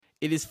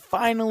It is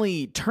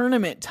finally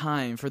tournament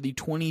time for the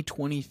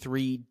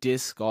 2023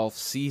 disc golf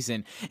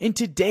season. In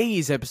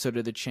today's episode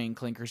of the Chain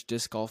Clinkers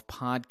Disc Golf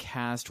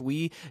Podcast,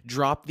 we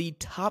drop the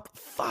top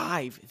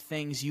 5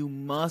 things you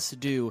must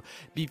do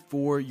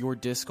before your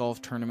disc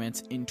golf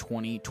tournaments in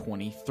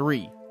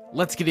 2023.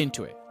 Let's get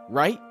into it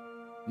right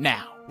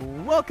now.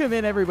 Welcome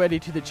in, everybody,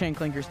 to the Chain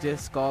Clinkers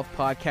Disc Golf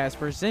Podcast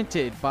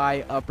presented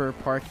by Upper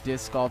Park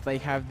Disc Golf. They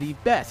have the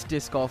best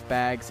disc golf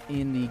bags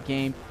in the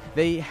game.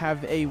 They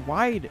have a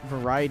wide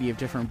variety of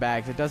different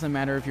bags. It doesn't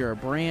matter if you're a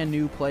brand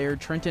new player.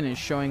 Trenton is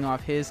showing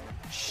off his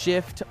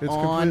shift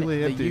on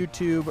the empty.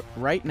 YouTube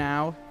right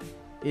now.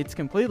 It's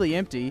completely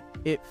empty.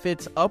 It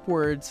fits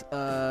upwards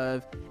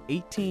of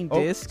 18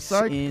 discs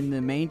in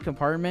the main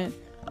compartment.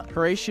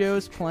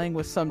 Horatio's playing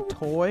with some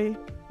toy.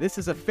 This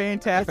is a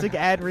fantastic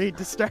ad read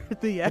to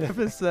start the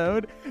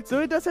episode. So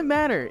it doesn't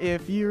matter.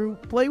 If you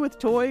play with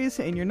toys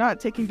and you're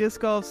not taking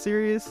disc golf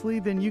seriously,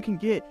 then you can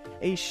get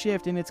a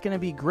shift, and it's going to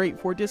be great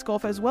for disc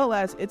golf, as well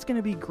as it's going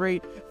to be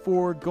great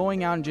for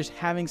going out and just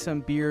having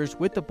some beers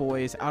with the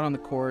boys out on the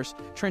course.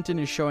 Trenton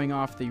is showing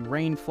off the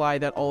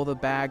Rainfly that all the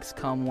bags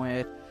come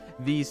with.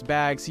 These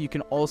bags, you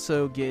can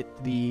also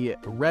get the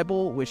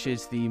Rebel, which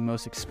is the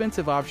most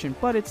expensive option,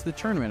 but it's the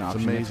tournament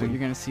option. Amazing. It's what you're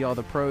going to see all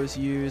the pros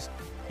use.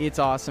 It's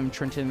awesome.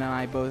 Trenton and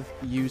I both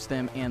use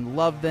them and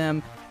love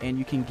them, and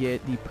you can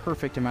get the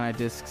perfect amount of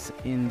discs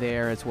in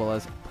there, as well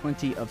as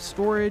plenty of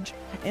storage.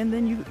 And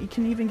then you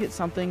can even get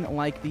something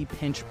like the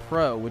Pinch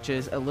Pro, which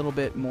is a little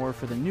bit more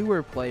for the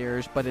newer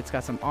players, but it's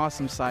got some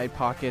awesome side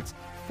pockets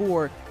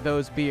for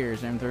those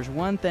beers. And if there's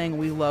one thing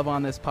we love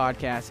on this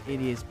podcast, it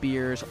is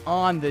beers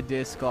on the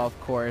disc golf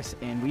course,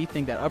 and we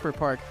think that Upper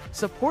Park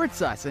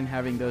supports us in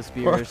having those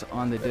beers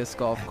on the disc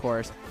golf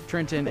course.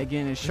 Trenton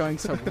again is showing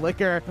some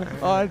liquor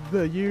on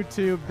the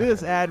YouTube.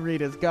 This ad read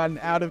has gotten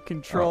out of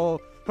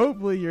control.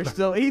 Hopefully you're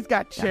still, he's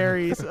got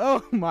cherries.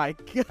 Oh my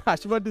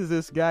gosh, what does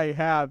this guy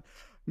have?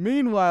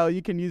 Meanwhile,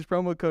 you can use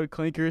promo code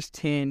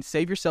CLINKERS10,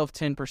 save yourself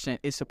 10%.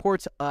 It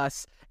supports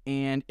us,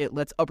 and it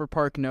lets Upper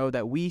Park know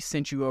that we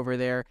sent you over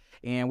there,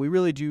 and we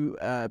really do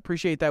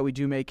appreciate that. We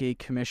do make a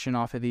commission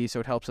off of these,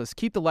 so it helps us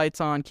keep the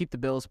lights on, keep the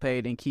bills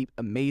paid, and keep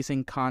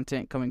amazing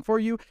content coming for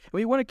you. And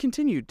we want to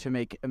continue to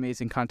make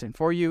amazing content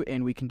for you,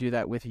 and we can do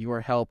that with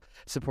your help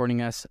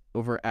supporting us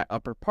over at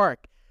Upper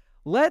Park.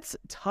 Let's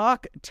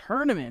talk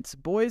tournaments,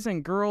 boys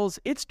and girls.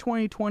 It's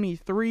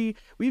 2023.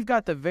 We've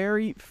got the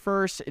very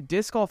first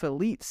Disc Golf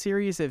Elite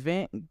Series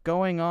event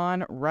going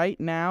on right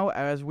now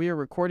as we are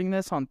recording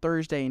this on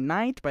Thursday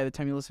night. By the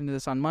time you listen to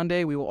this on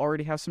Monday, we will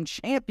already have some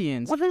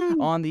champions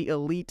on the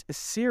Elite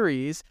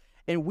Series.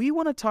 And we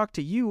want to talk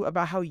to you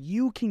about how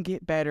you can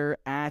get better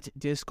at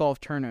disc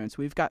golf tournaments.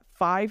 We've got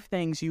 5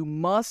 things you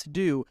must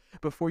do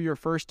before your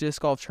first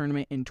disc golf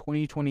tournament in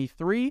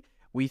 2023.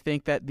 We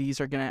think that these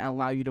are going to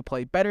allow you to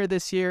play better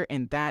this year,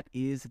 and that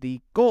is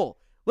the goal.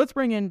 Let's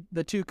bring in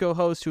the 2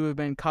 co-hosts who have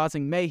been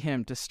causing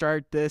mayhem to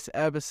start this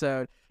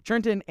episode.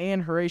 Trenton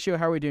and Horatio,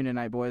 how are we doing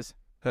tonight, boys?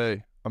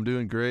 Hey, I'm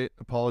doing great.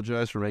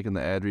 Apologize for making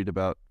the ad read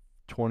about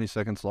 20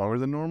 seconds longer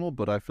than normal,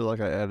 but I feel like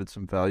I added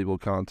some valuable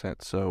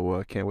content,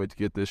 so can't wait to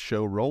get this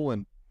show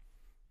rolling.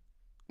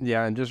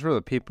 Yeah, and just for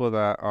the people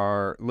that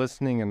are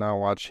listening and not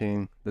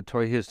watching, the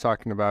toy he was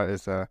talking about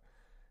is a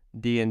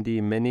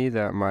D&D Mini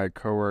that my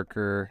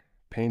coworker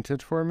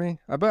painted for me.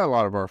 I bet a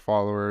lot of our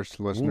followers,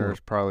 listeners,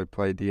 probably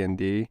play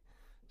D&D,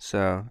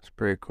 so it's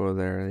pretty cool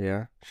there.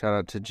 Yeah, shout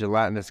out to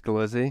Gelatinous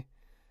Glizzy.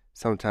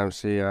 Sometimes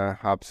he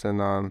hops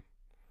in on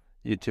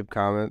YouTube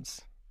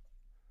comments.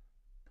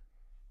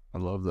 I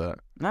love that.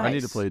 Nice. I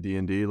need to play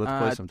D&D.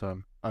 Let's play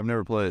sometime. I've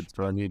never played,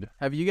 so I need.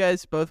 Have you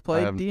guys both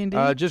played D&D?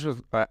 Just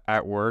with,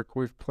 at work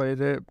we've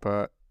played it,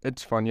 but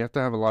it's fun. You have to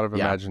have a lot of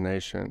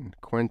imagination.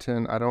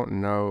 Quentin, I don't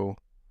know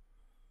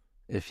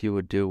if you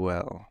would do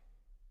well.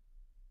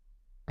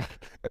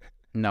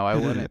 No, I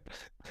wouldn't.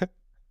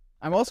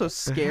 I'm also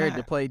scared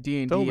to play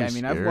D&D. Don't be I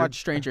mean, I've scared. watched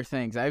Stranger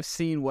Things. I've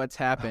seen what's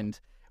happened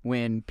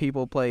when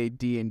people play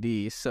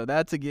D&D. So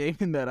that's a game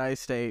that I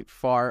stay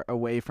far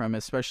away from,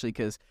 especially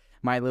because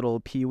my little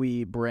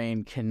peewee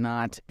brain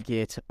cannot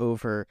get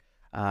over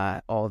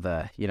all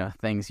the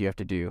things you have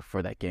to do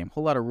for that game.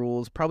 Whole lot of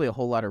rules, probably a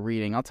whole lot of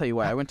reading. I'll tell you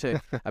what, I went to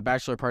a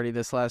bachelor party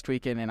this last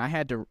weekend,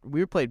 and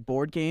we played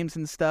board games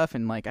and stuff,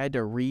 and I had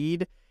to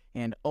read.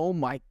 And oh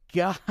my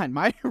God,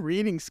 my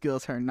reading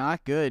skills are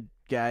not good,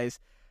 guys.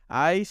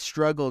 I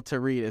struggle to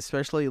read,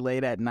 especially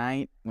late at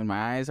night when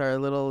my eyes are a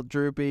little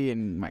droopy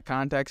and my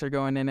contacts are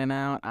going in and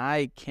out.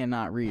 I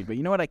cannot read. But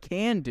you know what I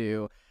can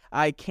do?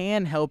 I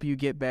can help you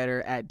get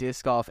better at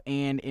disc golf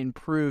and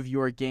improve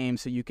your game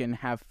so you can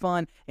have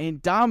fun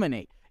and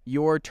dominate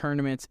your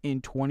tournaments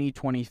in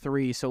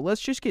 2023. So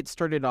let's just get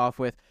started off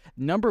with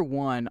number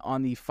 1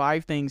 on the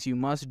 5 things you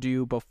must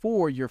do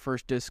before your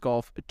first disc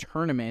golf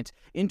tournament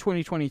in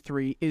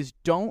 2023 is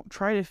don't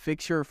try to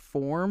fix your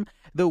form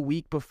the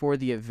week before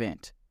the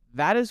event.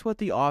 That is what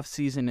the off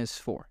season is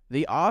for.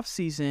 The off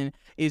season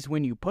is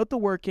when you put the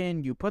work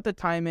in, you put the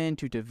time in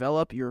to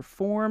develop your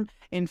form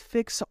and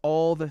fix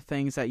all the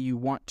things that you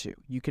want to.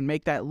 You can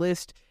make that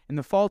list in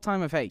the fall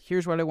time of, hey,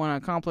 here's what I want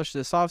to accomplish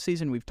this off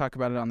season. We've talked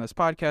about it on this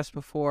podcast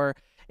before,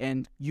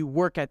 and you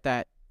work at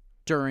that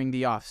during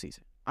the off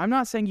season. I'm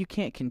not saying you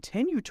can't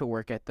continue to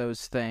work at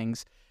those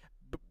things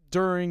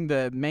during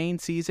the main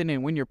season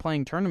and when you're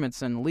playing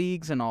tournaments and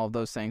leagues and all of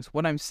those things.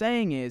 What I'm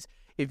saying is,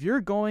 if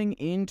you're going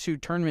into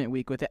tournament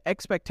week with the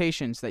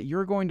expectations that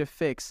you're going to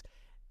fix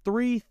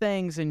 3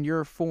 things in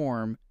your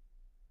form,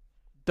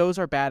 those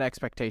are bad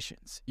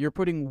expectations. You're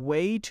putting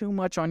way too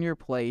much on your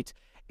plate,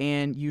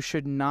 and you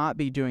should not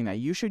be doing that.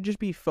 You should just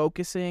be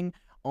focusing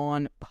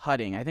on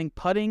putting. I think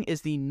putting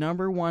is the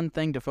number one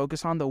thing to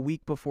focus on the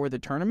week before the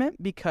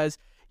tournament, because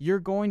you're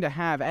going to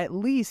have at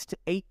least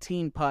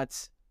 18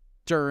 putts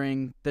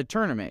during the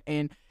tournament,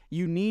 and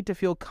you need to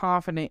feel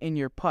confident in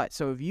your putt.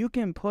 So if you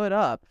can put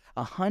up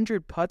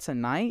 100 putts a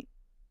night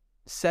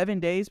 7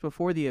 days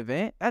before the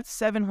event, that's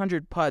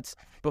 700 putts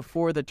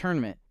before the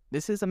tournament.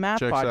 This is a math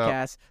Checks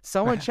podcast.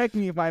 Someone check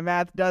me if my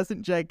math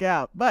doesn't check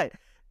out. But,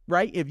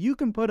 right, if you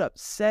can put up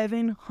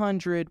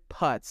 700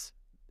 putts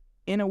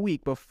in a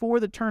week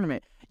before the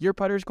tournament, your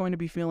putter's going to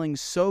be feeling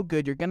so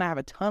good. You're going to have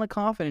a ton of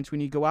confidence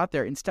when you go out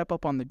there and step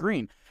up on the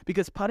green,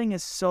 because putting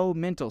is so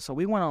mental. So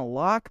we want to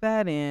lock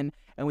that in,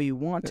 and we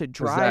want to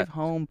drive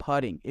home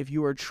putting. If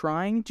you are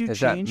trying to change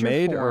your form, is that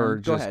made or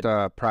go just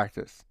ahead.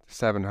 Practice?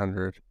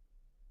 700.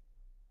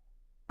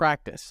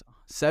 Practice.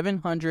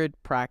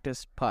 700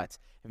 practice putts.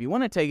 If you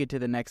want to take it to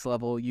the next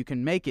level, you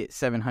can make it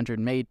 700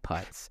 made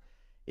putts.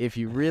 If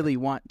you really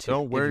want to.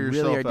 Don't wear if you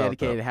yourself really are out,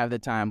 dedicated, though. have the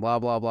time, blah,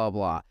 blah, blah,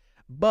 blah.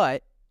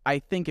 But I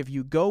think if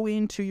you go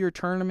into your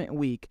tournament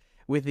week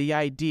with the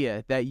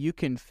idea that you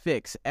can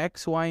fix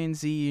X, Y, and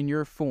Z in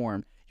your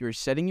form, you're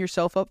setting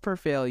yourself up for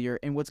failure.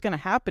 And what's going to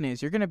happen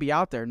is you're going to be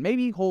out there, and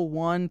maybe hole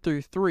 1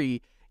 through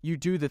 3, you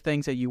do the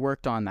things that you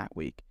worked on that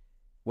week.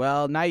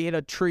 Well, now you hit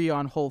a tree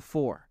on hole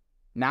 4.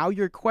 Now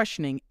you're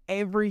questioning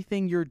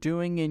everything you're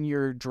doing in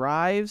your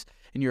drives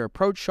and your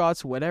approach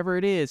shots, whatever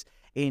it is.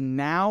 And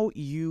now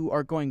you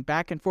are going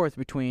back and forth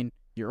between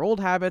your old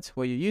habits,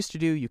 what you used to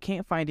do. You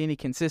can't find any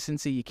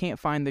consistency. You can't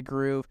find the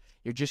groove.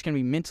 You're just going to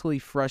be mentally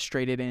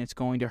frustrated, and it's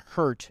going to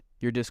hurt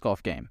your disc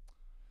golf game.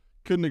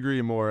 Couldn't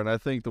agree more. And I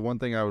think the one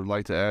thing I would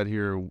like to add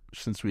here,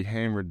 since we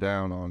hammered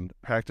down on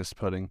practice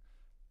putting,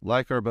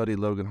 like our buddy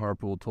Logan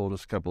Harpool told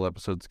us a couple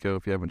episodes ago,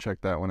 if you haven't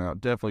checked that one out,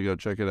 definitely go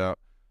check it out.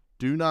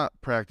 Do not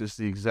practice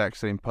the exact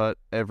same putt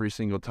every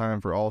single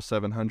time for all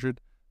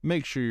 700.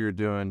 Make sure you're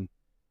doing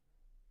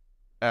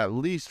at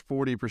least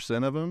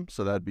 40% of them,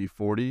 so that'd be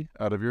 40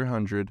 out of your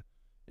 100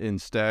 in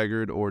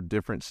staggered or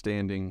different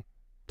standing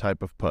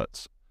type of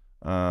putts.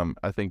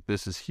 I think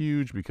this is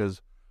huge,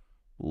 because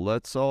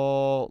let's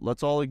all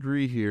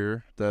agree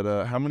here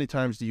that how many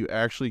times do you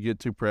actually get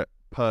to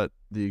putt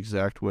the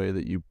exact way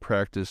that you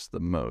practice the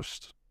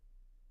most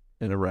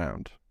in a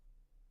round?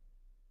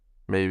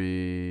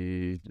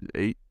 Maybe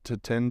 8 to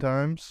 10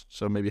 times,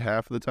 so maybe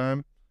half the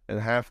time. And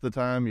half the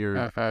time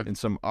you're in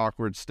some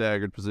awkward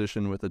staggered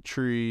position with a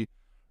tree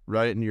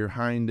right in your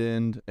hind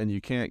end, and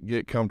you can't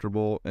get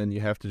comfortable, and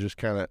you have to just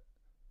kind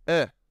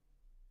of,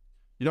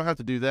 You don't have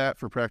to do that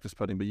for practice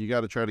putting, but you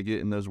got to try to get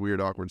in those weird,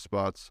 awkward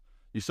spots.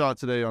 You saw it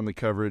today on the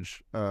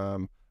coverage.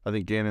 I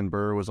think Gannon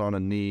Burr was on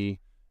a knee,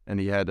 and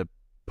he had to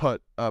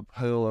putt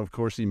uphill, and of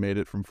course he made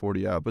it from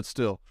 40 out. But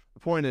still, the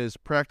point is,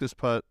 practice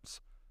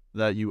putts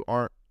that you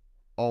aren't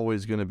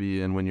always going to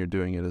be in when you're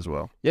doing it as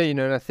well. Yeah,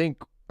 and I think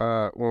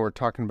when we're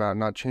talking about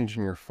not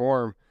changing your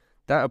form,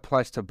 that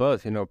applies to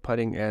both,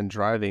 putting and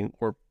driving.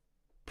 We're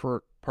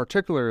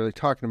particularly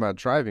talking about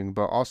driving,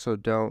 but also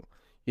don't,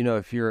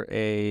 if you're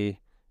a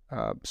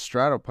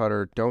straddle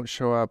putter, don't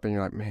show up and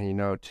you're like,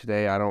 man,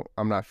 today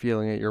I'm not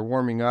feeling it. You're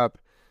warming up,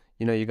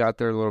 you got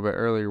there a little bit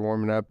early, you're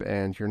warming up,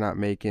 and you're not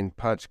making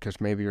putts because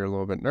maybe you're a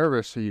little bit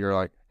nervous. So you're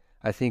like,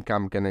 I think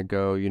I'm going to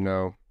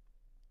go,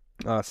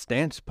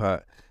 stance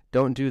putt.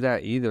 Don't do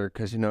that either,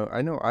 because,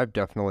 I know I've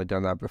definitely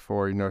done that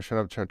before, showed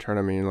up to a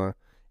tournament,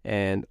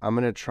 and I'm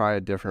going to try a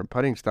different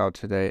putting style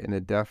today, and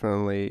it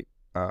definitely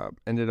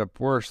ended up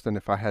worse than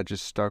if I had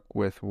just stuck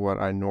with what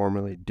I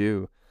normally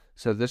do.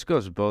 So this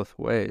goes both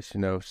ways,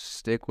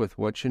 stick with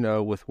what you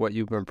know, with what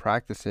you've been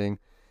practicing,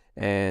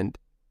 and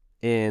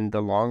in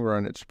the long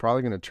run, it's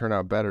probably going to turn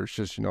out better. It's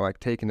just, like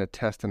taking a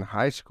test in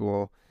high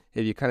school,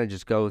 if you kind of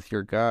just go with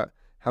your gut,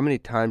 how many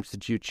times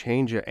did you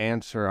change your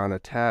answer on a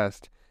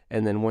test?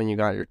 And then when you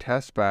got your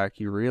test back,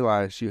 you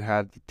realized you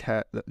had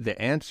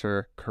the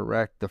answer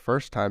correct the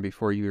first time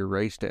before you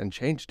erased it and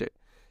changed it.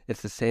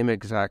 It's the same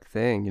exact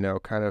thing,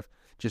 kind of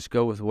just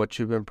go with what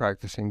you've been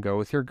practicing, go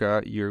with your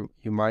gut. You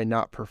might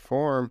not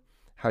perform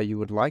how you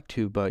would like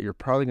to, but you're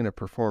probably going to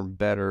perform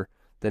better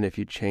than if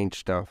you change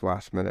stuff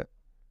last minute.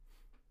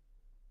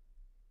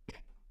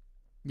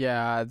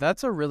 Yeah,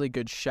 that's a really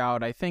good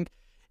shout. I think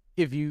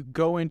if you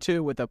go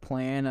into with a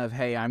plan of,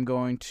 hey, I'm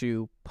going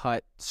to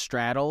putt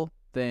straddle,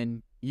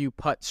 then you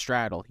putt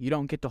straddle. You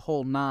don't get to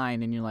hole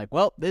 9 and you're like,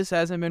 well, this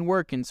hasn't been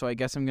working, so I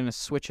guess I'm going to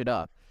switch it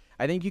up.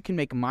 I think you can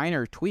make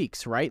minor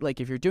tweaks, right? Like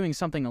if you're doing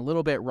something a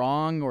little bit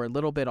wrong or a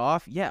little bit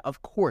off, yeah,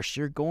 of course,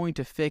 you're going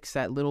to fix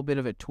that little bit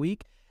of a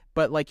tweak.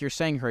 But like you're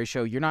saying,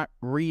 Horatio, you're not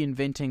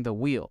reinventing the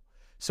wheel.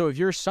 So if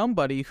you're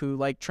somebody who,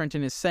 like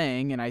Trenton is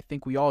saying, and I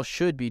think we all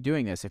should be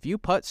doing this, if you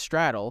putt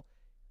straddle,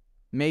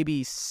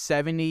 maybe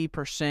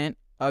 70%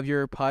 of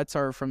your putts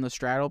are from the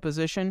straddle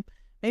position,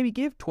 maybe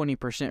give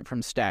 20%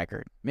 from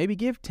staggered. Maybe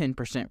give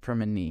 10%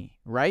 from a knee,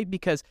 right?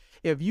 Because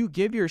if you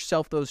give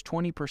yourself those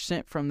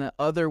 20% from the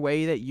other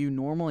way that you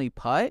normally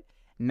putt,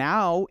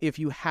 now if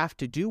you have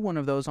to do one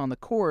of those on the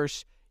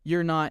course,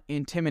 you're not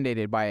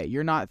intimidated by it.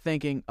 You're not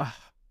thinking, oh,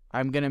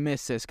 I'm going to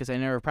miss this because I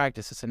never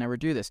practice this, I never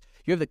do this.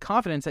 You have the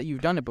confidence that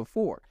you've done it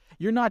before.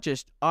 You're not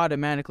just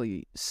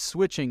automatically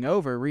switching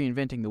over,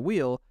 reinventing the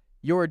wheel.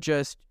 You're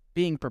just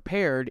being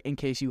prepared in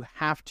case you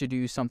have to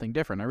do something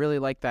different. I really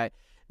like that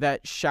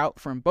shout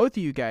from both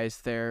of you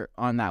guys there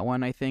on that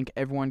one. I think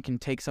everyone can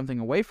take something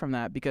away from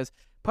that because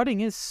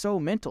putting is so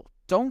mental.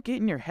 Don't get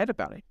in your head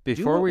about it.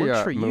 Before we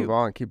move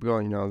on, keep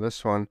going,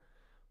 this one,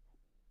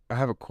 I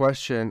have a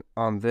question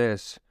on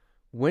this.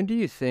 When do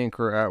you think,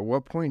 or at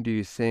what point do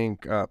you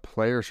think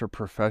players or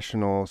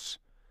professionals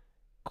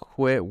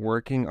quit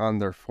working on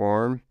their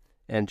form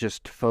and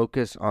just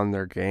focus on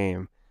their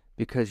game?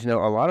 Because, a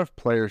lot of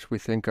players we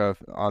think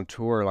of on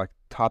tour, like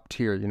top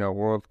tier,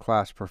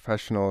 world-class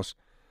professionals,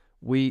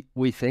 we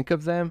think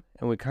of them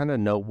and we kind of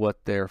know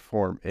what their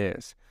form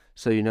is.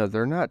 So,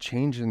 they're not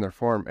changing their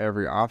form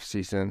every off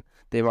season.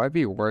 They might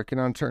be working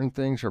on certain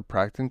things or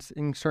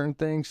practicing certain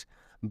things,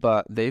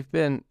 but they've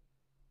been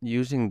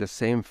using the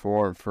same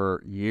form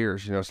for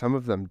years, some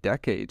of them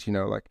decades,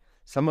 like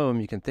some of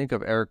them you can think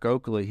of Eric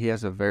Oakley, he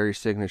has a very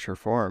signature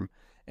form.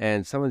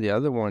 And some of the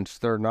other ones,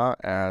 they're not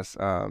as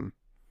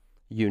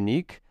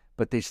unique,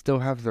 but they still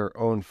have their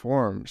own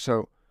form.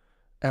 So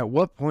at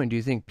what point do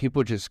you think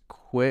people just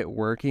quit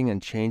working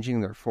and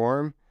changing their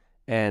form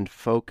and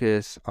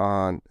focus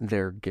on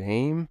their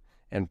game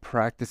and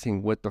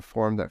practicing with the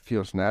form that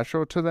feels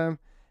natural to them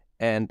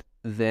and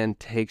then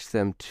takes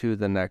them to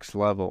the next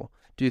level?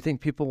 Do you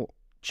think people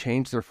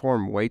change their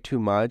form way too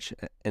much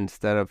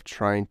instead of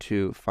trying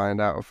to find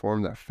out a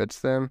form that fits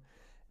them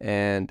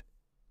and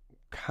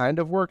kind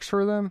of works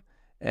for them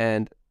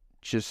and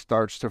just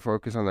starts to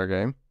focus on their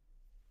game?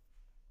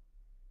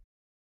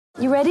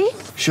 You ready?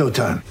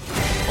 Showtime.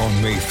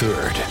 On May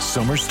 3rd,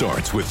 summer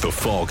starts with The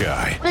Fall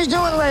Guy. Let's do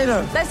it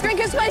later. Let's drink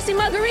a spicy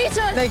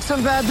margarita. Make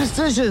some bad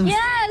decisions.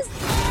 Yes!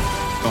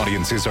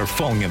 Audiences are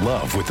falling in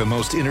love with the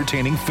most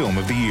entertaining film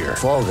of the year.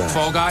 Fall Guy.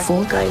 Fall Guy?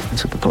 Fall guy.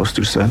 That's what the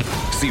poster said.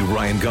 See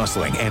Ryan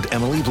Gosling and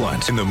Emily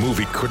Blunt in the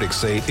movie critics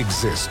say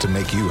exists to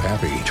make you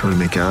happy. Trying to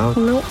make it out?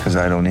 Nope. Because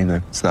I don't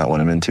either. It's not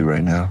what I'm into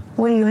right now.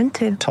 What are you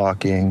into?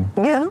 Talking.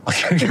 Yeah.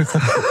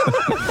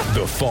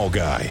 The Fall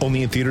Guy.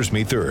 Only in theaters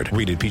May 3rd.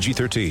 Rated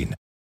PG-13.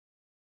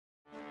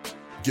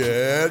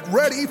 Get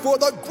ready for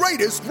the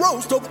greatest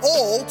roast of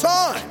all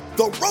time.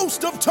 The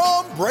Roast of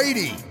Tom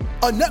Brady.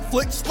 A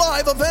Netflix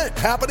live event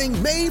happening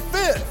May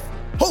 5th.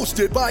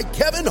 Hosted by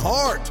Kevin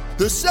Hart.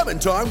 The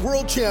 7-time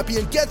world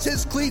champion gets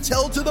his cleats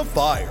held to the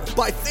fire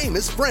by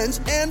famous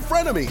friends and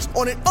frenemies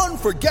on an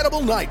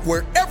unforgettable night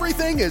where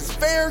everything is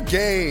fair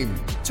game.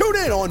 Tune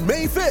in on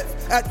May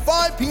 5th at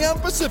 5 p.m.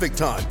 Pacific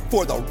time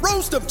for the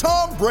Roast of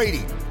Tom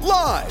Brady.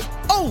 Live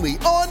only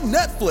on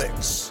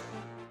Netflix.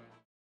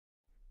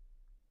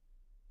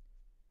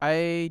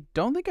 I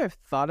don't think I've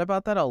thought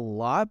about that a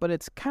lot, but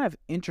it's kind of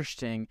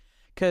interesting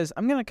because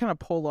I'm going to kind of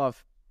pull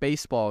off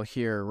baseball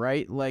here,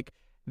 right? Like,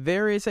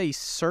 there is a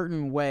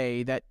certain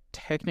way that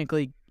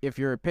technically, if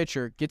you're a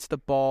pitcher, gets the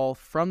ball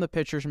from the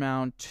pitcher's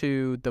mound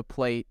to the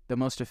plate the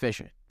most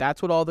efficient.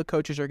 That's what all the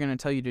coaches are going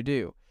to tell you to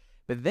do.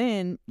 But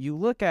then you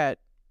look at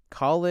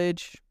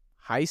college,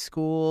 high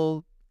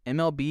school,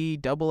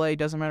 MLB, AA,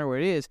 doesn't matter what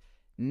it is,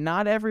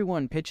 not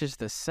everyone pitches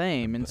the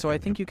same. And so I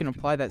think you can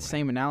apply that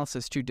same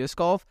analysis to disc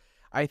golf.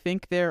 I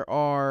think there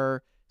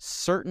are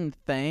certain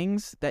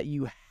things that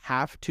you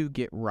have to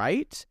get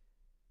right,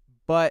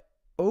 but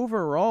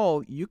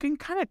overall, you can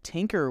kind of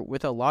tinker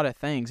with a lot of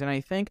things. And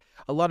I think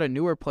a lot of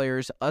newer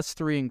players, us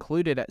three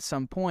included at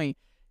some point,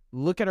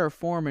 look at our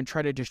form and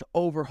try to just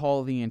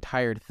overhaul the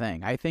entire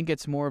thing. I think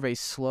it's more of a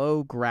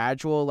slow,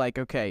 gradual, like,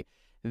 okay,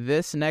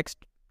 this next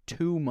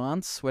 2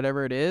 months,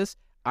 whatever it is,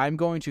 I'm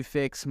going to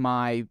fix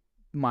my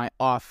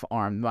off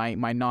arm,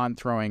 my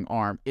non-throwing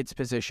arm, its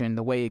position,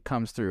 the way it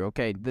comes through.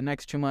 Okay, the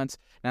next 2 months,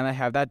 now that I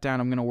have that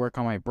down, I'm going to work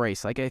on my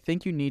brace. Like, I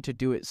think you need to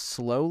do it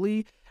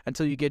slowly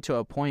until you get to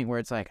a point where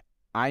it's like,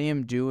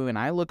 when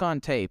I look on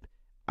tape,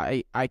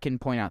 I can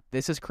point out,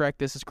 this is correct,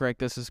 this is correct,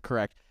 this is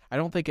correct. I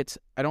don't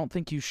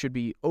think you should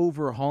be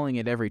overhauling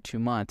it every 2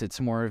 months.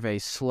 It's more of a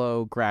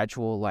slow,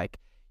 gradual, like,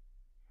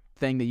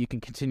 thing that you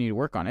can continue to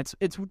work on. It's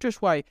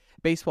just why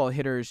baseball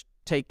hitters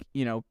take,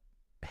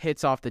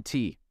 hits off the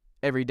tee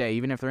every day,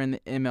 even if they're in the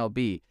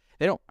MLB.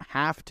 They don't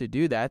have to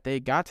do that.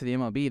 They got to the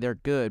MLB, they're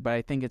good, but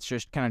I think it's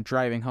just kind of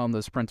driving home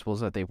those principles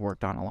that they've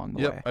worked on along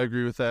the way. I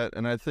agree with that.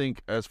 And I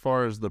think as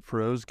far as the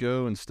pros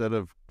go, instead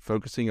of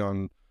focusing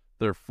on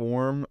their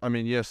form, I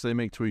mean, yes, they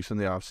make tweaks in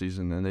the off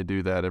season, and they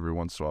do that every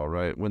once in a while,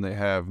 right? When they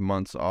have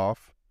months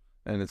off,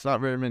 and it's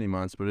not very many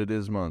months, but it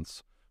is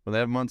months. When they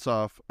have months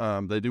off,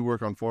 they do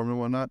work on form and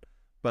whatnot.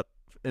 But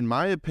in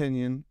my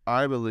opinion,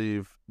 I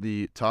believe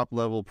the top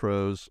level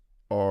pros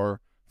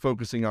are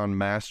focusing on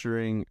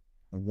mastering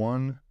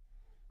one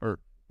or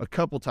a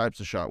couple types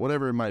of shot,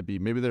 whatever it might be.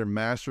 Maybe they're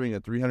mastering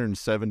a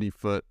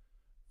 370-foot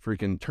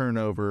freaking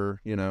turnover,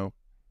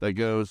 that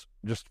goes,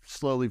 just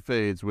slowly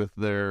fades with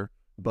their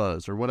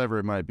buzz or whatever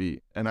it might be.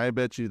 And I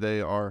bet you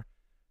they are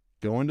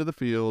going to the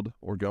field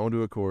or going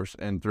to a course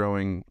and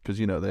throwing, because,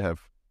 they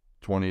have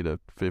 20 to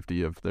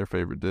 50 of their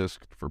favorite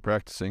discs for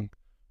practicing.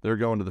 They're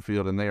going to the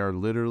field and they are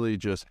literally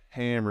just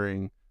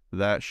hammering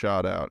that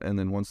shot out. And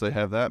then once they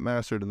have that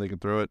mastered and they can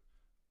throw it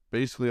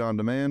basically on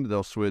demand,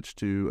 they'll switch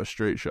to a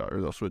straight shot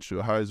or they'll switch to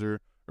a hyzer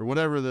or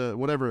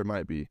whatever it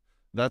might be.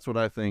 That's what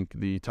I think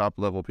the top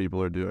level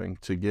people are doing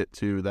to get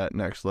to that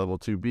next level,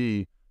 to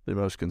be the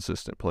most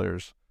consistent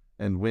players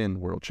and win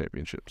world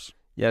championships.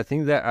 Yeah, I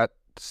think that at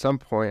some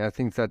point, I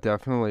think that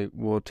definitely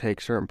will take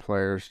certain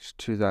players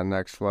to that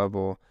next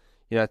level.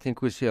 I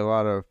think we see a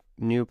lot of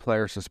new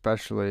players,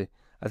 especially.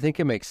 I think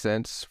it makes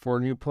sense for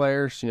new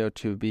players,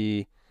 to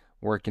be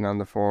working on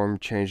the form,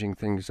 changing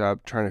things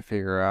up, trying to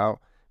figure out,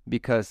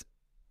 because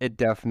it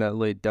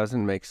definitely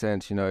doesn't make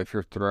sense, if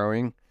you're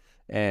throwing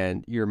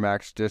and your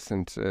max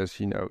distance is,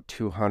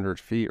 200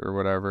 feet or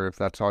whatever, if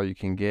that's all you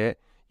can get,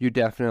 you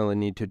definitely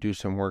need to do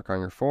some work on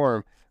your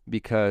form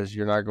because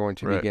you're not going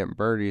to be getting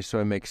birdies. So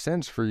it makes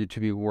sense for you to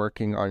be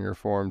working on your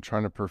form,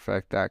 trying to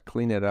perfect that,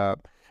 clean it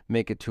up,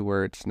 make it to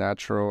where it's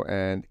natural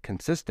and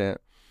consistent.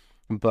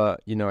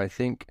 But, I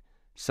think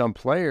some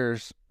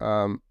players,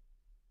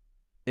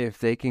 if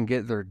they can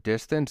get their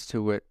distance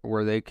to it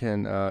where they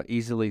can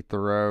easily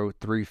throw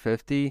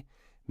 350,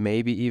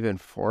 maybe even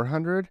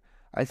 400,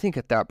 I think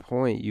at that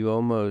point you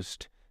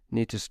almost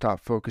need to stop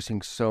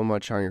focusing so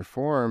much on your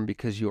form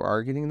because you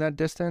are getting that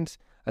distance.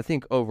 I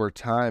think over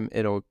time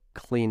it'll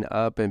clean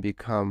up and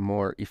become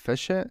more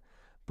efficient.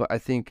 But I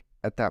think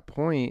at that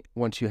point,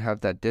 once you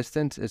have that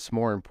distance, it's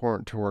more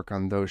important to work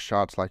on those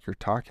shots like you're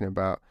talking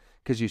about,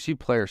 because you see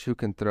players who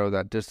can throw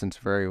that distance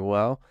very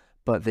well,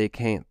 but they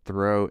can't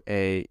throw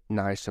a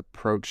nice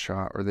approach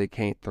shot or they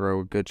can't throw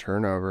a good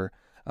turnover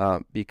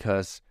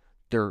because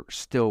they're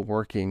still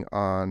working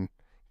on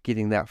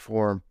getting that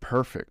form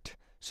perfect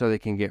so they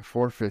can get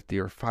 450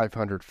 or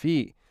 500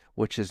 feet,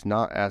 which is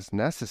not as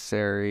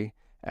necessary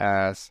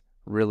as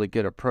really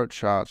good approach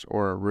shots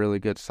or a really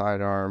good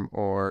sidearm,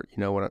 or you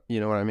know what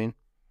I mean?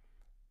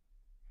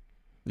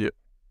 Yep.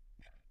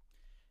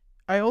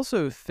 I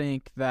also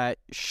think that,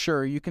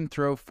 sure, you can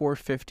throw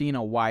 450 in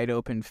a wide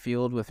open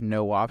field with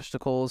no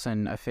obstacles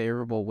and a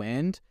favorable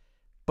wind,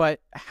 but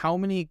how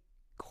many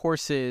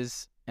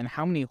courses and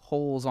how many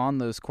holes on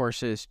those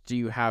courses do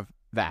you have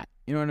that?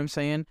 You know what I'm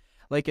saying?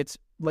 Like, it's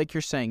like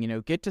you're saying,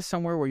 get to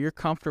somewhere where you're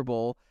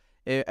comfortable,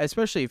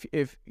 especially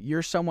if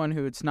you're someone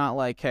who it's not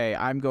like, hey,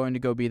 I'm going to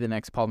go be the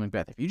next Paul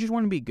McBeth. If you just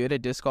want to be good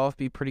at disc golf,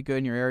 be pretty good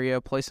in your area,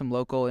 play some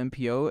local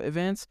MPO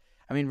events,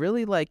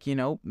 really,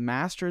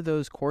 master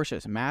those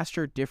courses,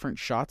 master different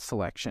shot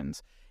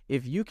selections.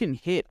 If you can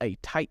hit a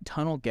tight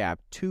tunnel gap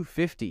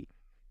 250,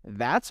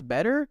 that's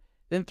better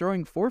than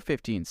throwing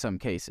 450 in some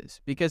cases.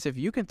 Because if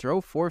you can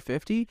throw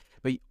 450,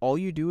 but all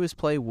you do is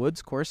play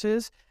woods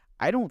courses,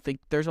 I don't think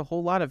there's a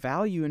whole lot of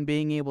value in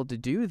being able to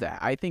do that.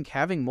 I think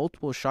having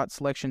multiple shot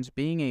selections,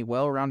 being a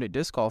well-rounded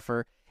disc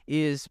golfer,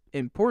 is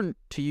important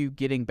to you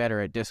getting better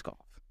at disc golf.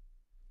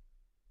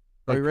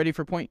 Are you ready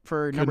for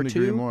number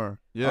 2? Agree more.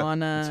 Yeah,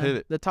 on let's hit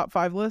it. The top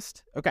 5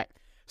 list? Okay.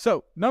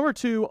 So number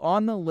 2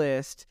 on the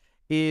list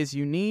is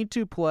you need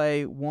to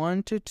play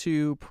 1 to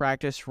 2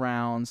 practice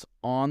rounds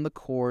on the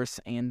course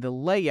and the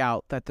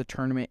layout that the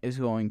tournament is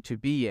going to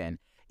be in.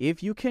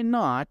 If you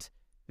cannot,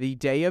 the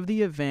day of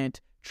the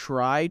event,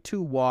 try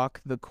to walk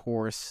the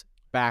course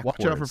backwards.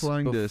 Watch out for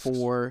flying discs.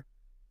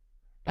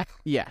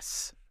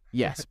 Yes.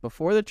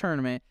 Before the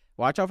tournament,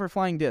 watch out for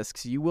flying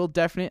discs. You will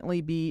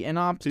definitely be an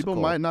obstacle.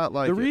 People might not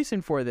like the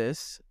reason for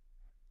this.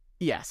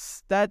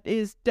 Yes, that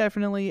is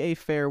definitely a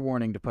fair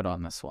warning to put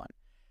on this one.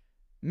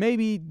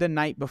 Maybe the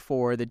night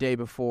before, the day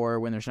before,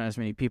 when there's not as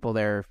many people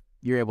there,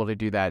 you're able to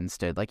do that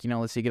instead. Let's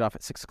say you get off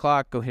at 6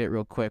 o'clock, go hit it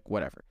real quick,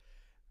 whatever.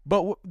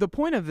 But the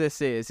point of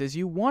this is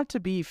you want to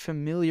be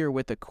familiar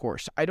with the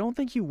course. I don't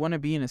think you want to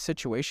be in a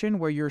situation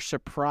where you're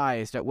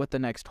surprised at what the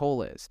next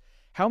hole is.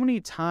 How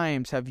many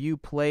times have you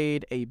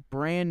played a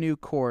brand new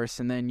course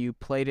and then you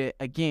played it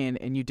again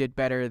and you did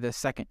better the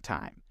second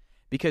time?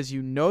 Because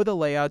you know the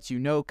layouts, you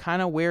know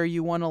kind of where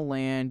you want to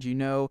land, you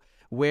know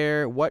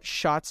what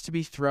shots to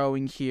be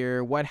throwing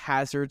here, what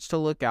hazards to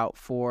look out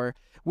for.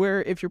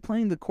 Where if you're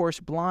playing the course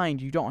blind,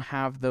 you don't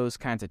have those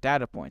kinds of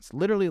data points.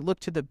 Literally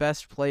look to the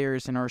best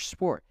players in our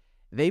sport.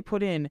 They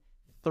put in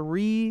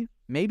 3,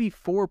 maybe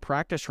 4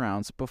 practice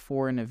rounds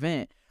before an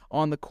event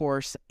on the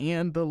course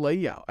and the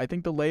layout. I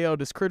think the layout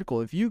is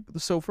critical.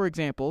 So for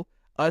example,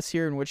 us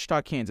here in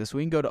Wichita, Kansas,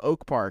 we can go to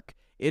Oak Park.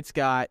 It's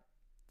got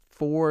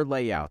 4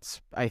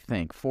 layouts, I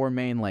think, 4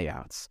 main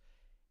layouts.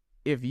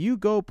 If you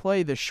go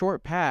play the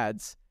short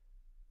pads,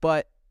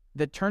 but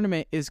the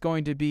tournament is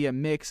going to be a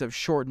mix of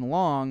short and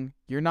long,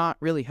 you're not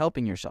really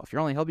helping yourself.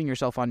 You're only helping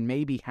yourself on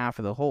maybe half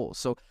of the holes.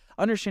 So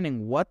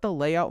understanding what the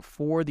layout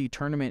for the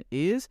tournament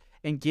is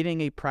and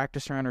getting a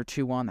practice round or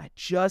two on that,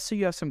 just so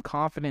you have some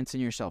confidence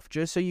in yourself,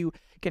 just so you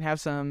can have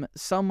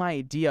some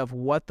idea of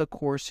what the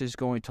course is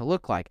going to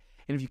look like.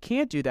 And if you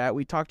can't do that,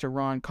 we talked to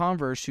Ron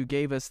Converse, who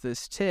gave us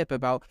this tip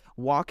about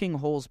walking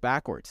holes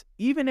backwards.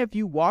 Even if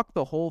you walk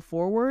the hole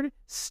forward,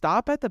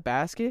 stop at the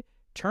basket,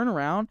 turn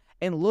around,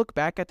 and look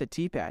back at the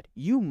tee pad.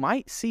 You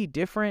might see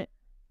different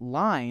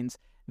lines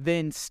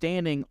than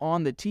standing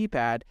on the tee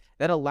pad.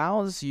 That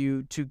allows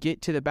you to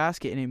get to the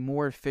basket in a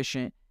more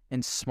efficient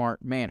and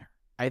smart manner.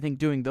 I think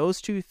doing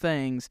those two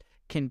things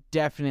can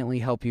definitely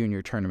help you in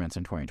your tournaments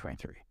in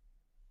 2023.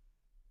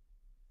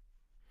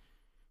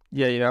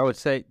 Yeah, I would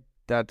say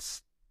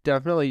that's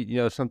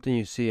definitely, something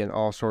you see in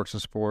all sorts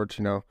of sports,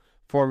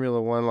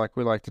 Formula One, like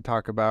we like to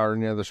talk about, or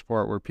any other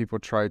sport where people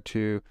try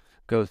to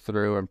go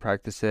through and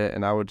practice it.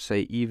 And I would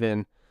say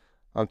even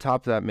on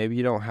top of that, maybe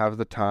you don't have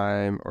the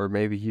time, or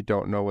maybe you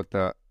don't know what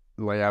the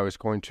layout is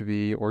going to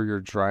be, or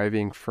you're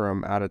driving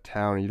from out of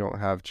town and you don't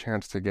have a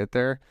chance to get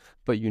there,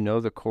 but you know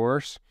the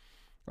course.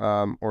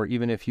 Or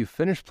even if you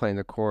finish playing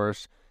the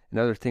course,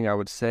 another thing I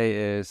would say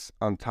is,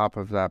 on top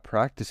of that,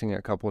 practicing it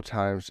a couple of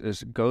times,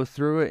 is go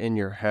through it in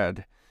your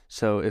head.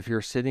 So if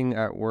you're sitting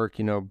at work,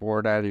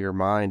 bored out of your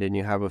mind and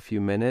you have a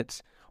few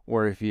minutes,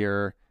 or if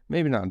you're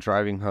maybe not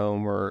driving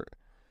home, or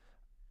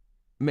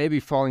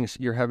maybe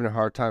you're having a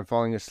hard time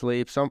falling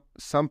asleep,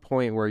 some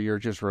point where you're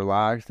just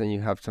relaxed and you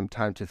have some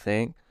time to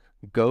think,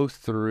 go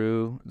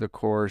through the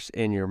course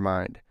in your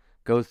mind.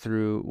 Go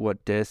through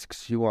what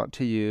discs you want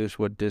to use,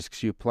 what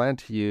discs you plan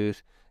to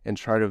use, and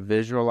try to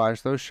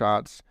visualize those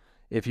shots.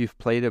 If you've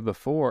played it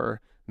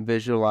before,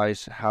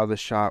 visualize how the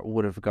shot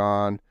would have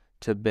gone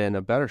to been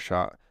a better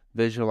shot.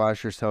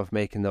 Visualize yourself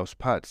making those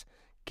putts.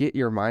 Get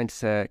your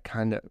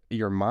mindset,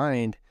 your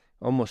mind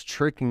almost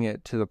tricking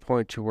it to the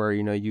point to where,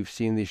 you've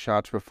seen these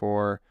shots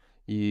before,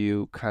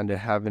 you kind of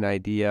have an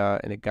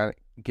idea, and it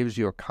gives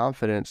you a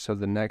confidence. So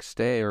the next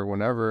day or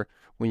whenever,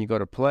 when you go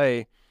to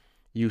play,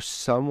 you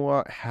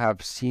somewhat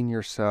have seen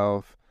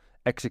yourself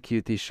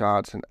execute these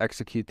shots and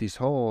execute these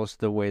holes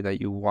the way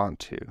that you want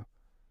to.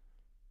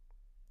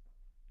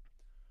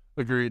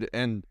 Agreed.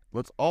 And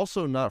let's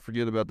also not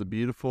forget about the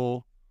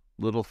beautiful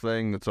little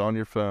thing that's on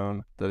your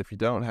phone that if you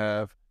don't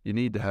have, you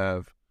need to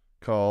have,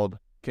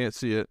 can't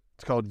see it,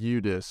 it's called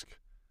UDisc.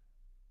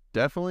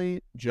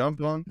 Definitely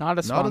jump on. Not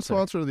a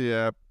sponsor of the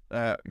app,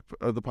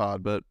 of the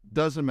pod, but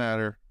doesn't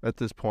matter at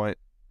this point.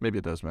 Maybe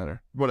it does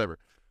matter. Whatever.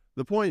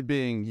 The point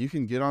being, you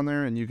can get on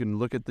there and you can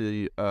look at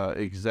the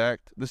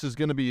this is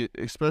going to be,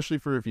 especially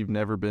for if you've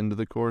never been to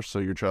the course, so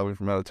you're traveling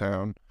from out of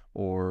town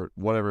or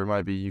whatever it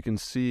might be, you can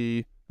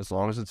see, as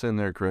long as it's in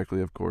there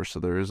correctly, of course, so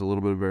there is a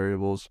little bit of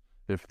variables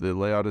if the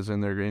layout is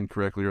in there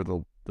incorrectly or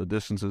the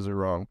distances are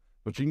wrong.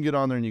 But you can get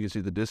on there and you can see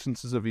the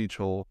distances of each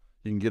hole.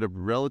 You can get a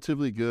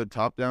relatively good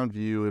top-down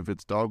view if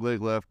it's dogleg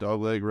left,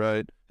 dogleg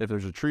right, if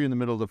there's a tree in the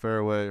middle of the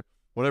fairway,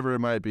 whatever it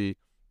might be.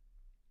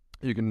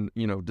 You can,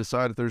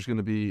 decide if there's going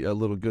to be a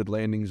little good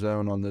landing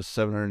zone on this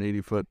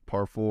 780-foot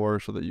par 4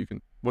 so that you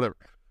can, whatever.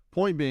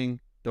 Point being,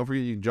 don't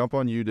forget you can jump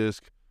on UDisc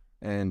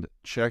and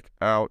check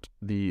out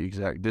the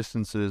exact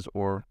distances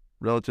or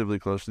relatively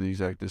close to the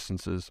exact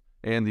distances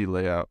and the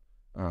layout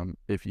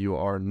if you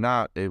are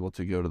not able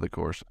to go to the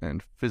course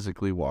and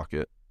physically walk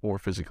it or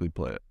physically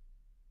play it.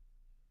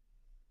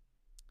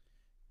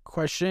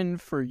 Question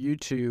for you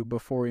two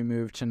before we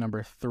move to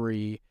number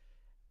 3.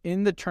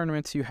 In the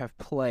tournaments you have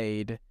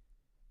played,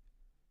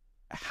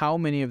 how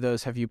many of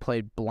those have you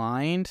played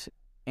blind,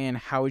 and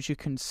how would you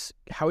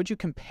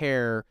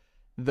compare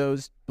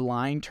those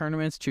blind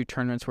tournaments to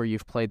tournaments where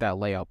you've played that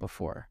layout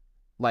before?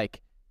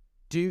 Like,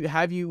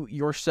 have you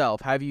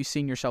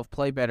seen yourself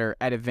play better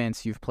at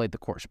events you've played the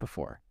course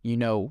before? You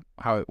know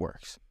how it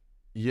works.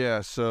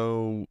 Yeah,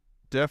 so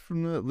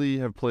definitely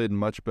have played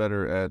much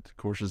better at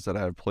courses that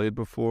I have played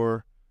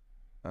before.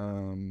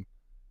 And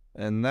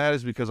that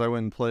is because I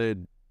went and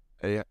played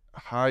a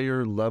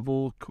higher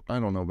level, I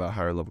don't know about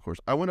higher level course.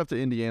 I went up to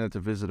Indiana to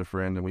visit a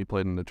friend and we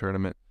played in the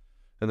tournament,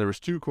 and there was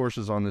 2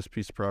 courses on this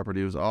piece of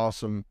property. It was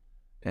awesome,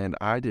 and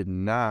I did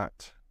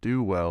not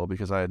do well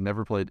because I had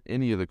never played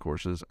any of the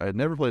courses. I had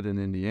never played in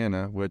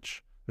Indiana,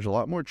 which there's a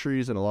lot more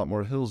trees and a lot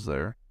more hills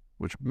there,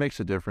 which makes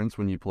a difference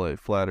when you play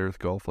flat earth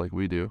golf like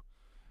we do.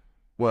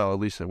 Well, at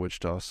least in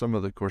Wichita. Some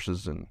of the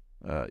courses in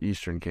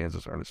eastern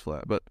Kansas aren't as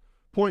flat. But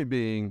point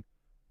being,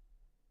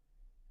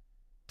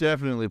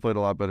 definitely played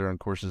a lot better on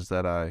courses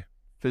that I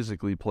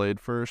physically played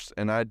first,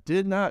 and I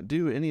did not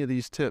do any of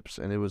these tips,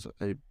 and it was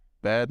a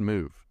bad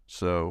move.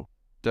 So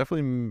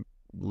definitely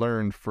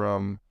learned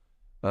from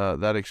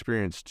that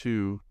experience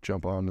to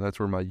jump on. That's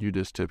where my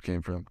UDisc tip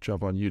came from.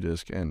 Jump on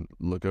UDisc and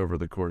look over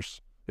the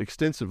course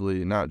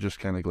extensively, not just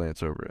kind of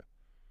glance over it.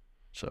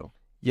 So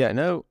yeah,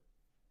 no,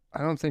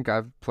 I don't think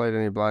I've played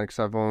any blind because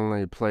I've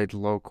only played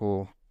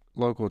local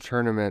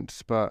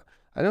tournaments, but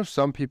I know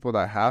some people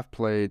that have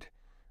played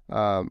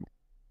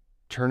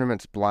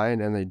tournaments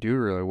blind and they do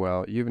really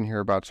well. You even hear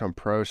about some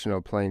pros,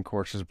 playing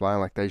courses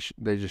blind, like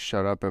they just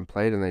showed up and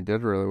played and they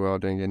did really well,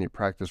 didn't get any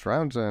practice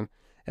rounds in.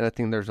 And I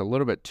think there's a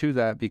little bit to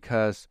that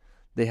because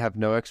they have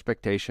no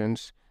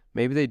expectations.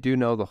 Maybe they do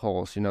know the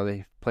holes.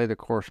 They play the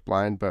course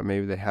blind, but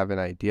maybe they have an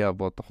idea of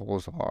what the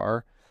holes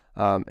are.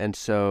 And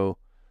so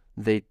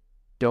they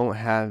don't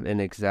have an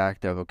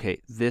exact of, okay,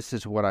 this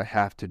is what I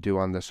have to do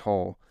on this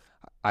hole.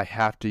 I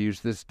have to use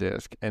this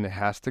disc, and it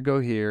has to go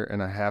here,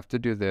 and I have to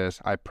do this.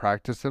 I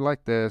practiced it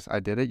like this. I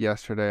did it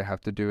yesterday. I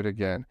have to do it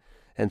again.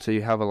 And so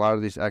you have a lot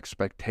of these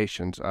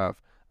expectations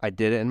of, I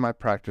did it in my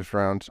practice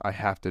rounds. I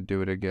have to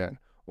do it again.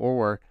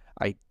 Or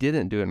I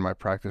didn't do it in my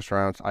practice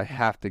rounds. I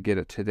have to get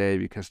it today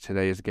because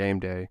today is game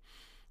day.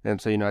 And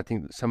so, I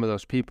think some of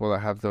those people that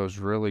have those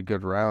really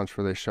good rounds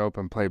where they show up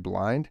and play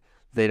blind,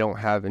 they don't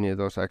have any of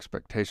those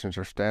expectations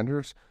or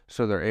standards,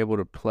 so they're able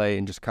to play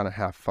and just kind of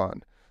have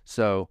fun.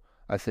 So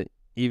I think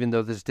even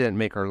though this didn't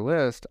make our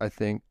list, I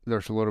think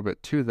there's a little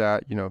bit to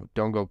that.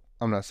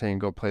 I'm not saying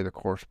go play the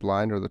course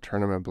blind or the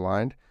tournament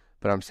blind,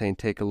 but I'm saying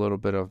take a little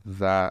bit of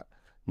that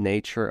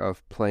nature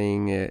of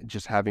playing it,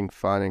 just having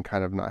fun and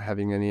kind of not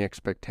having any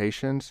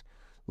expectations,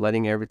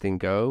 letting everything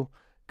go.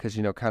 Because,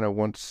 kind of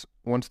once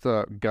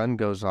the gun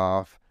goes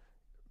off,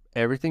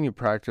 everything you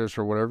practice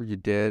or whatever you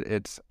did,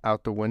 it's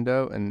out the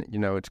window, and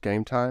it's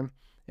game time,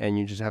 and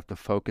you just have to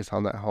focus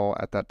on that hole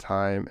at that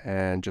time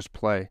and just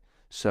play.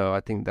 So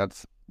I think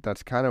that's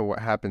kind of what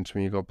happens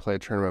when you go play a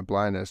tournament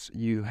blind, is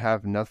you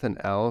have nothing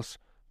else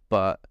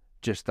but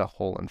just the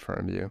hole in front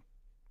of you.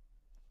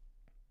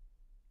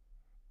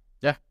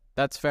 Yeah,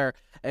 that's fair.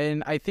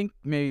 And I think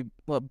maybe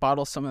we'll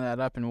bottle some of that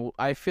up, and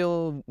I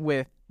feel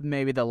with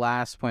maybe the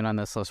last point on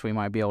this list, we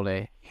might be able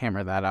to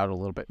hammer that out a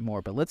little bit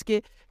more. But let's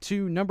get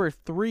to number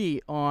 3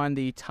 on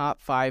the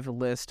top 5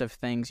 list of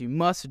things you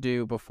must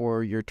do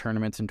before your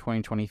tournaments in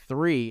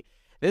 2023.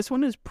 This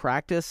one is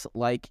practice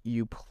like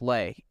you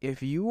play.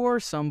 If you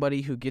are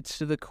somebody who gets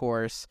to the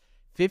course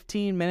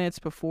 15 minutes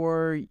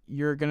before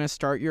you're going to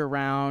start your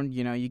round,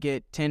 you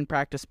get 10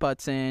 practice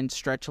putts in,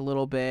 stretch a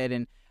little bit,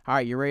 and all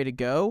right, you're ready to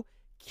go.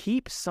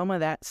 Keep some of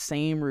that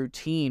same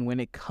routine when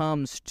it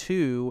comes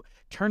to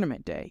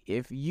tournament day.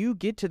 If you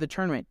get to the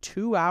tournament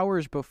 2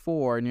 hours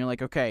before and you're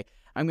like, okay,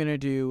 I'm going to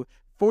do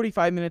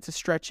 45 minutes of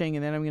stretching,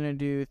 and then I'm going to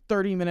do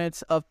 30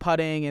 minutes of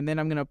putting, and then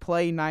I'm going to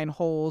play 9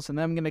 holes, and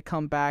then I'm going to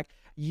come back,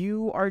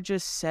 you are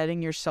just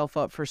setting yourself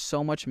up for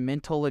so much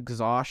mental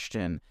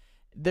exhaustion.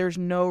 There's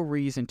no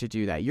reason to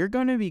do that. You're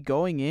going to be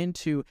going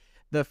into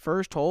the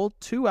first hole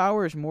 2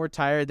 hours more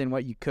tired than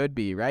what you could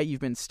be, right? You've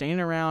been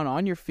standing around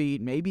on your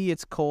feet. Maybe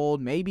it's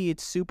cold. Maybe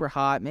it's super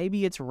hot.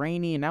 Maybe it's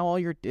rainy, and now all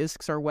your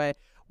discs are wet.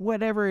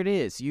 Whatever it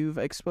is, you've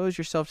exposed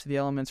yourself to the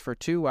elements for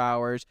 2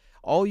 hours.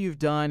 All you've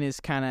done is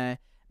kind of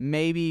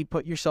maybe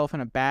put yourself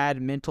in a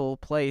bad mental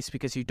place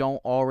because you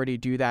don't already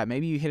do that.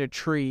 Maybe you hit a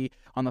tree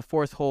on the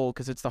 4th hole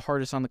because it's the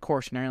hardest on the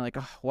course, and now you're like,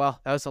 oh, well,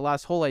 that was the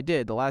last hole I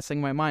did. The last thing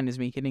in my mind is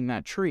me hitting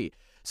that tree.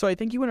 So I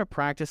think you want to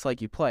practice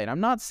like you play. And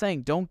I'm not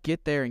saying don't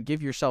get there and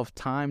give yourself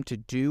time to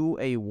do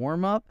a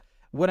warm-up.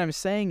 What I'm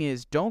saying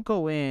is don't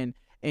go in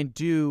and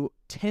do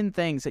 10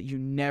 things that you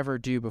never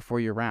do before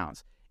your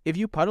rounds. If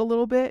you putt a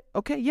little bit,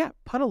 okay, yeah,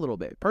 putt a little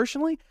bit.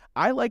 Personally,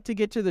 I like to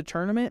get to the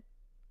tournament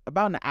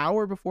about an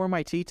hour before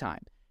my tee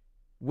time.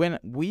 When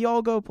we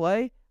all go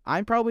play,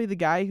 I'm probably the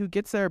guy who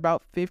gets there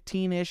about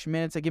 15-ish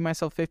minutes. I give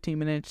myself 15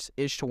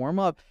 minutes-ish to warm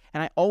up,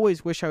 and I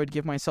always wish I would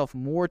give myself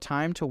more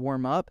time to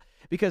warm up,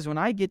 because when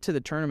I get to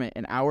the tournament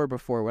an hour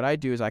before, what I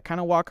do is I kind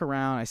of walk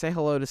around, I say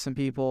hello to some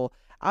people,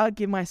 I'll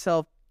give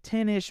myself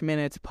 10-ish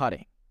minutes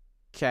putting,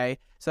 okay?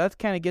 So that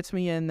kind of gets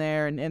me in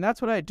there, and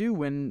that's what I do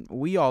when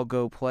we all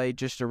go play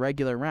just a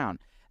regular round.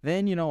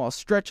 Then, I'll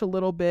stretch a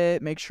little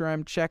bit, make sure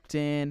I'm checked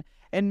in,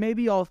 and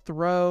maybe I'll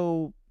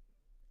throw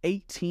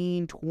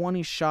 18,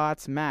 20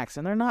 shots max.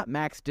 And they're not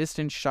max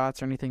distance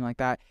shots or anything like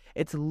that.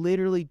 It's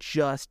literally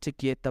just to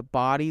get the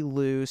body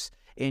loose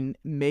and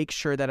make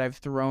sure that I've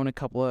thrown a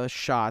couple of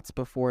shots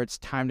before it's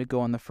time to go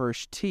on the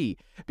first tee.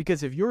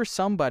 Because if you're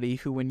somebody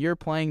who, when you're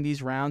playing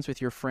these rounds with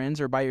your friends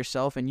or by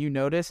yourself, and you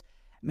notice,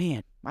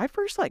 man, my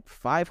first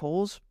 5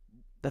 holes,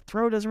 the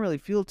throw doesn't really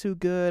feel too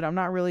good. I'm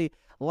not really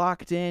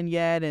locked in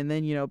yet. And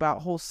then,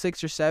 about hole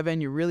 6 or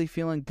 7, you're really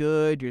feeling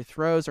good. Your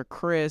throws are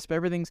crisp.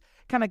 Everything's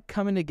kind of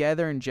coming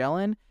together and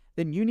gelling.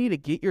 Then you need to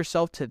get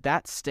yourself to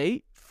that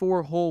state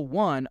for hole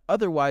 1.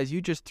 Otherwise,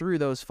 you just threw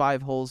those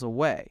 5 holes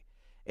away.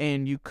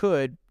 And you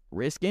could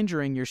risk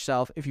injuring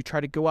yourself if you try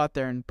to go out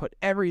there and put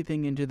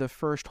everything into the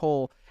first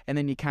hole and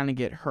then you kind of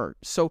get hurt.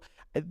 So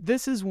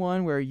this is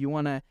one where you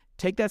want to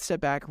take that step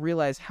back,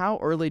 realize how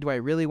early do I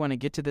really want to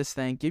get to this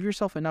thing, give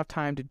yourself enough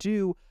time to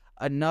do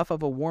enough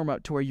of a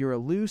warm-up to where you're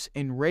loose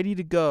and ready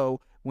to go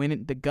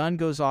when the gun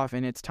goes off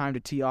and it's time to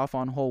tee off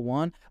on hole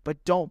 1,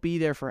 but don't be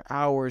there for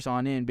hours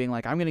on end being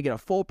like, I'm going to get a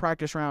full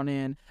practice round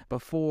in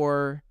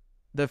before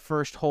the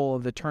first hole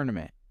of the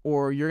tournament.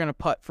 Or you're going to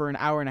putt for an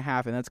hour and a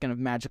half and that's going to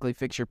magically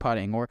fix your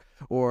putting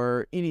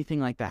or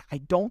anything like that. I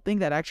don't think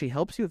that actually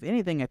helps you. If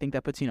anything, I think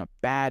that puts you in a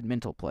bad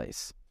mental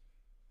place.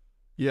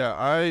 Yeah,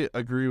 I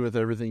agree with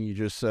everything you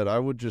just said. I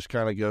would just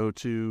kind of go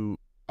to,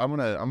 I'm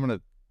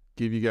gonna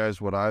give you guys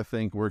what I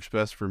think works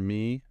best for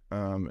me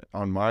on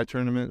my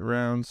tournament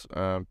rounds.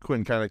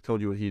 Quentin kind of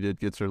told you what he did,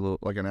 gets there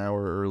an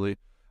hour early.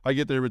 I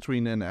get there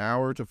between an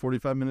hour to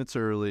 45 minutes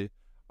early.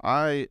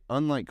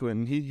 Unlike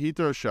Quentin, he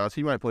throws shots.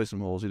 He might play some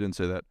holes. He didn't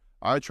say that.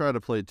 I try to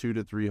play 2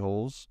 to 3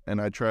 holes,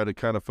 and I try to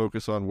kind of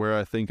focus on where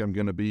I think I'm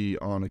going to be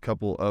on a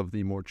couple of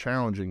the more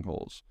challenging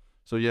holes.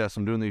 So, yes,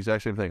 I'm doing the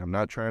exact same thing. I'm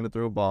not trying to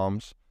throw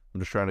bombs. I'm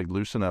just trying to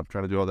loosen up,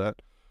 trying to do all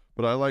that.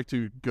 But I like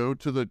to go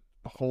to the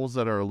holes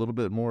that are a little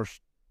bit more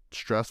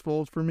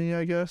stressful for me,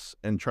 I guess,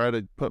 and try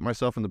to put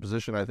myself in the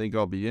position I think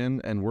I'll be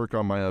in and work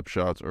on my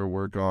upshots or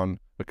work on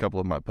a couple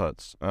of my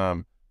putts.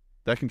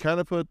 That can kind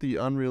of put the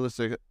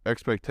unrealistic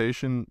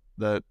expectation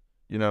that,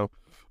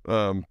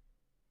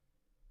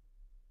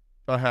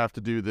 I have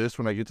to do this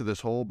when I get to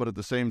this hole. But at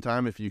the same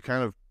time, if you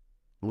kind of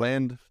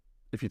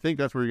if you think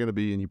that's where you're going to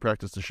be and you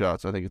practice the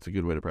shots, I think it's a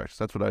good way to practice.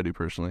 That's what I do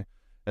personally.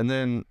 And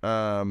then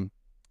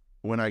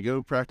when I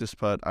go practice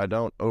putt, I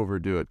don't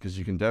overdo it because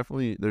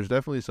there's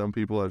definitely some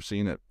people I've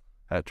seen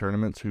at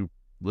tournaments who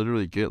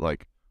literally get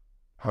like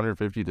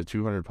 150 to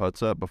 200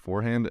 putts up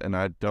beforehand, and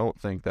I don't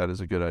think that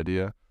is a good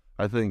idea.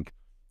 I think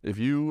if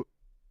you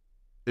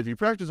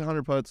practice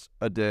 100 putts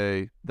a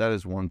day, that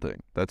is one thing.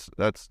 That's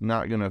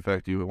not going to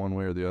affect you one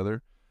way or the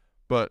other.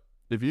 But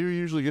if you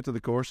usually get to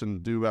the course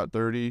and do about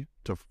 30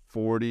 to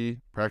 40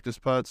 practice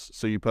putts,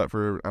 so you putt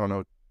for,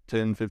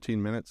 10,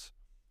 15 minutes,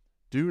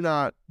 do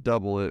not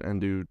double it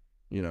and do,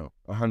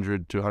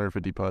 100 to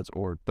 150 putts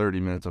or 30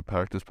 minutes of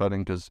practice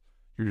putting, because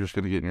you're just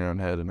going to get in your own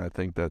head, and I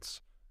think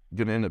that's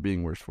going to end up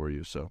being worse for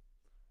you. So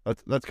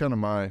that's kind of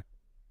my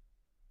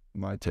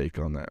take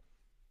on that.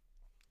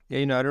 Yeah,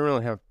 I don't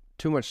really have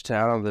too much to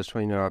add on this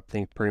one. I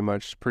think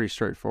pretty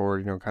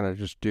straightforward. Kind of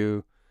just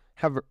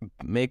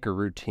make a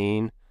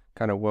routine,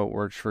 kind of what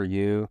works for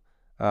you.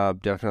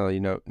 Definitely,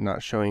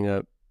 not showing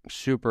up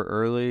super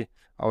early.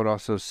 I would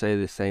also say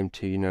the same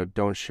too.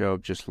 Don't show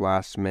up just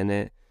last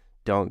minute.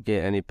 Don't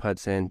get any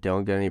putts in.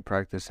 Don't get any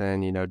practice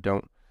in.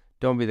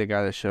 Don't be the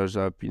guy that shows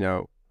up,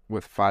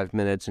 with 5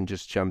 minutes and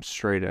just jumps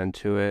straight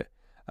into it.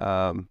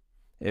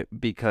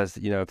 Because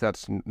if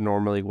that's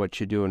normally what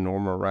you do in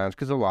normal rounds,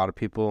 because a lot of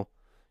people,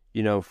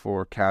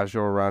 for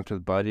casual rounds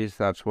with buddies,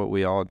 that's what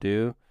we all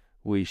do.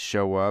 We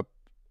show up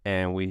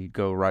and we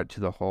go right to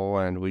the hole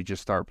and we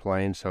just start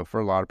playing. So for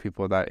a lot of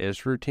people, that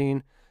is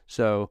routine.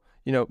 So,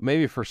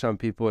 maybe for some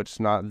people, it's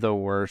not the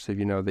worst if,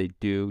 they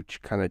do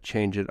kind of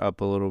change it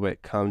up a little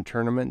bit come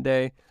tournament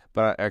day.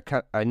 But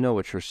I know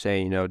what you're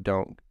saying,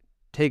 don't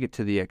take it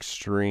to the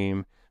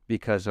extreme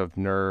because of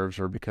nerves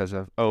or because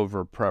of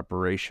over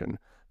preparation,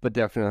 but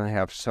definitely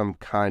have some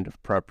kind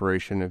of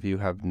preparation if you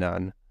have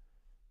none.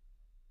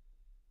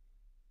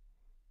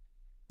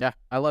 Yeah,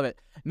 I love it.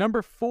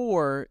 Number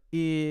 4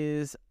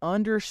 is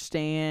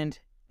understand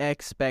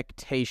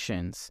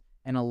expectations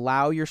and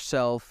allow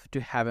yourself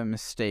to have a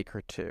mistake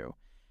or two.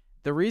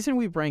 The reason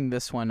we bring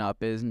this one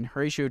up is, and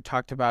Horatio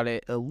talked about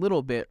it a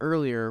little bit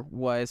earlier,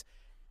 was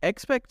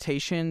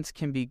expectations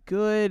can be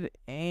good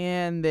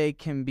and they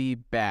can be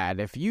bad.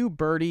 If you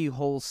birdie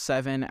hole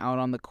 7 out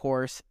on the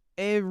course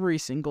every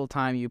single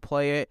time you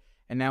play it,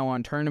 and now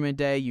on tournament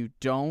day you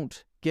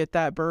don't get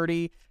that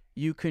birdie,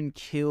 you can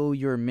kill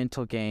your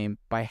mental game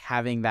by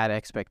having that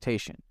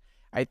expectation.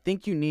 I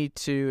think you need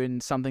to,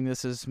 and something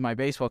this is my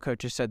baseball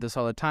coach has said this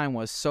all the time,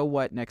 was so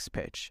what next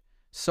pitch?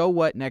 So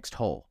what next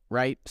hole,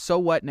 right? So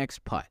what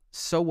next putt?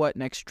 So what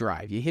next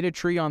drive? You hit a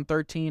tree on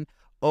 13,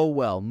 oh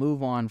well,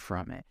 move on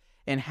from it.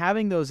 And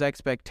having those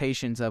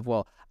expectations of,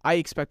 well, I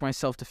expect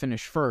myself to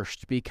finish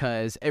first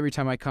because every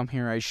time I come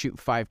here I shoot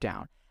 5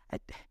 down.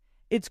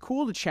 It's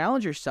cool to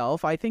challenge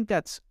yourself. I think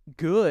that's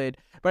good.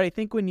 But I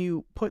think when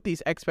you put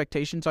these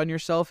expectations on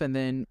yourself and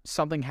then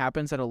something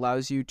happens that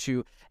allows you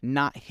to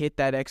not hit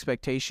that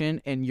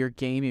expectation and your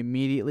game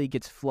immediately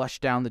gets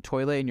flushed down the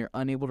toilet and you're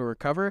unable to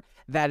recover,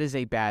 that is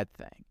a bad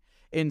thing.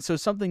 And so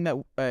something that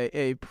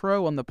a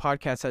pro on the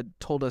podcast had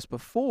told us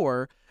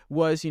before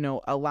was,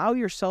 allow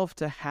yourself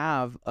to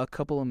have a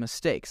couple of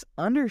mistakes.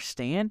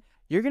 Understand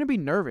you're going to be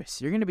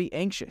nervous. You're going to be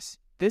anxious.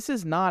 This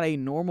is not a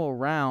normal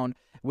round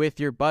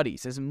with your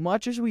buddies. As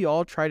much as we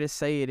all try to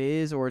say it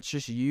is, or it's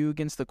just you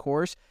against the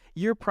course,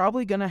 you're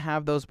probably going to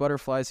have those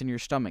butterflies in your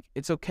stomach.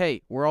 It's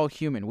okay. We're all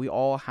human. We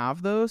all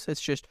have those. It's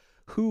just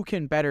who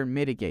can better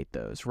mitigate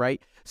those,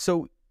 right?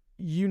 So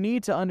you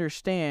need to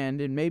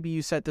understand, and maybe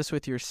you set this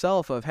with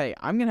yourself of, hey,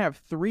 I'm going to have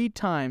 3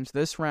 times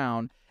this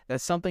round that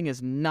something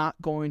is not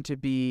going to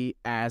be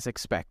as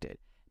expected.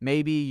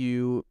 Maybe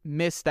you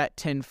miss that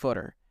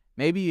 10-footer.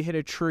 Maybe you hit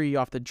a tree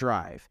off the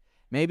drive.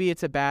 Maybe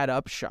it's a bad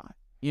upshot.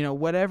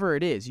 Whatever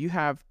it is,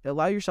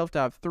 allow yourself to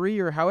have 3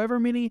 or however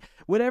many,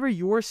 whatever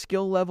your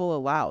skill level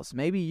allows.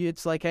 Maybe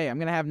it's like, hey, I'm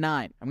going to have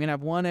 9. I'm going to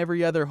have 1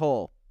 every other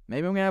hole.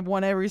 Maybe I'm going to have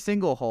 1 every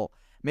single hole.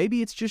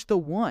 Maybe it's just the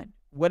 1.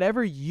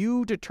 Whatever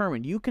you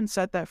determine, you can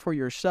set that for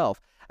yourself.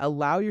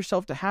 Allow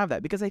yourself to have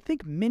that, because I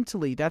think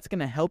mentally that's going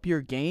to help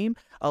your game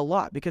a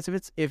lot. Because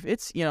if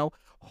it's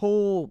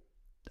hole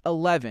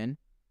 11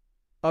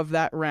 of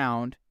that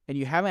round and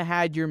you haven't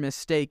had your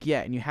mistake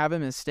yet and you have a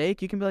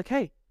mistake, you can be like,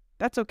 hey,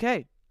 that's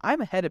okay.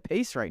 I'm ahead of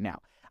pace right now.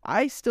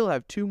 I still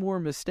have 2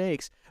 more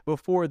mistakes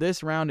before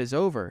this round is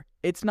over.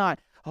 It's not,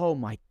 oh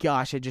my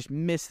gosh, I just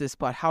missed this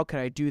putt. How could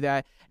I do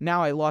that?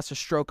 Now I lost a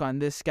stroke on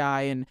this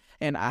guy, and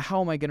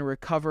how am I going to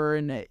recover?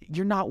 And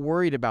you're not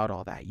worried about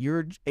all that.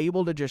 You're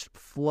able to just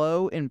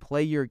flow and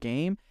play your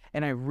game.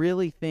 And I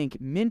really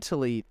think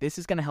mentally this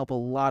is going to help a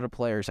lot of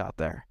players out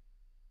there.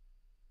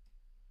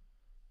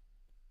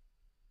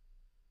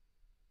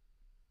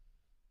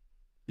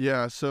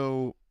 Yeah,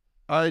 so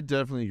I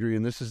definitely agree,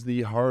 and this is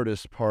the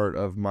hardest part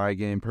of my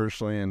game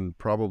personally, and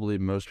probably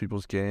most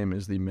people's game,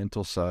 is the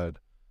mental side.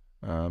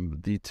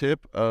 The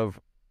tip of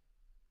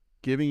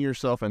giving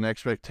yourself an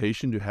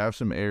expectation to have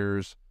some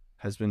errors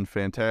has been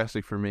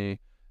fantastic for me,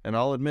 and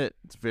I'll admit,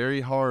 it's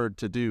very hard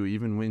to do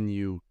even when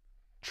you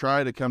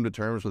try to come to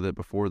terms with it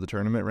before the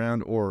tournament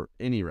round or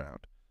any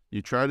round.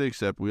 You try to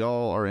accept, we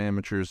all are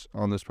amateurs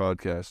on this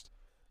podcast.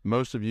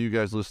 Most of you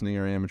guys listening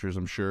are amateurs,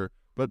 I'm sure.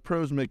 But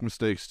pros make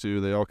mistakes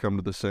too. They all come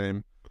to the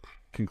same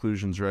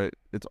conclusions, right?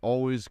 There's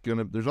always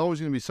gonna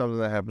be something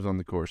that happens on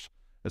the course.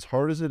 As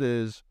hard as it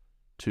is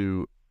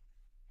to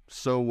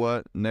so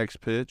what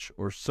next pitch,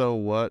 or so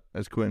what,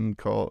 as Quentin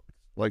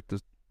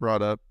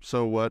brought up,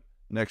 so what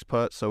next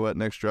putt, so what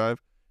next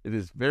drive, it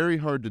is very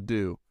hard to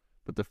do.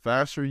 But the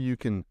faster you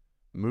can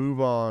move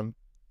on,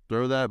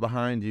 throw that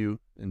behind you,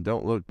 and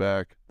don't look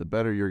back, the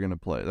better you're going to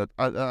play.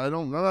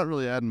 I'm not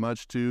really adding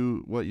much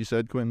to what you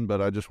said, Quentin, but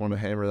I just want to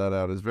hammer that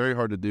out. It's very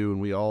hard to do, and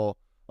we all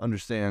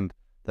understand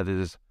that it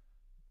is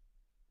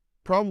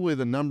probably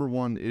the number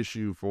one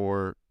issue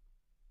for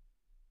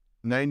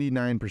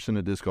 99%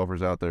 of disc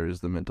golfers out there,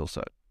 is the mental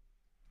side.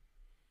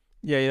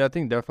 Yeah, I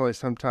think definitely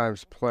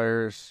sometimes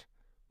players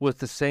with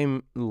the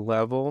same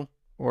level,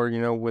 or,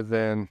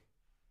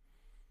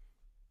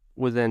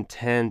 within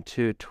 10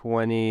 to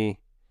 20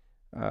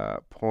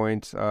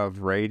 points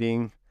of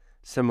rating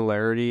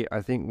similarity,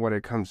 I think what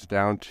it comes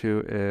down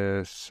to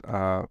is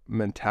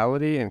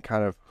mentality and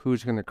kind of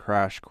who's going to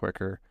crash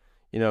quicker.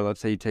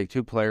 Let's say you take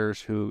two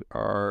players who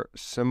are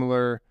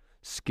similar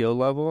skill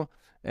level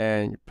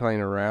and you're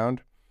playing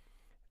around.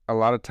 A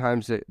lot of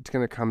times it's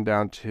going to come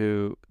down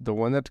to the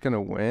one that's going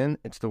to win.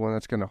 It's the one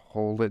that's going to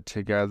hold it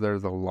together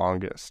the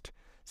longest.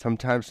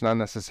 Sometimes not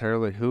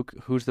necessarily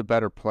who's the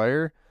better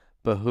player,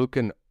 but who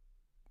can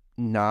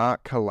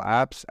not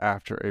collapse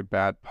after a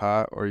bad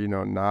putt, or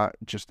not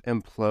just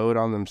implode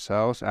on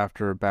themselves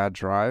after a bad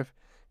drive,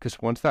 because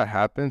once that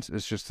happens,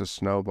 it's just a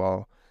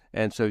snowball.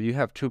 And so you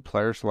have two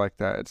players like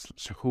that.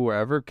 It's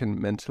whoever can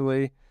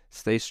mentally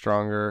stay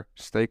stronger,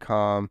 stay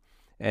calm,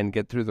 and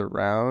get through the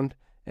round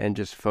and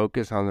just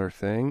focus on their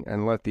thing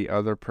and let the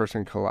other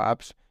person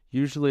collapse,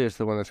 usually is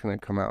the one that's going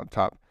to come out on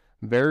top.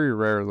 Very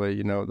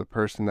rarely, the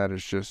person that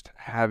is just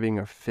having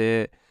a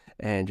fit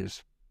and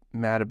just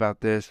mad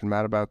about this and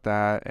mad about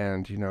that,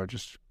 and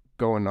just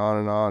going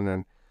on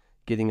and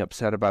getting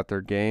upset about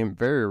their game,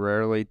 very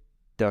rarely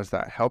does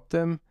that help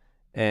them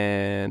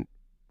and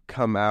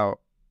come out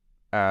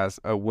as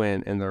a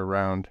win in their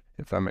round,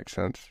 if that makes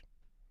sense.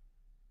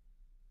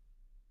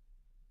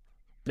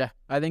 Yeah,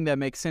 I think that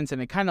makes sense,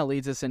 and it kind of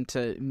leads us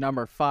into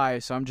number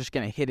 5, so I'm just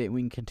going to hit it.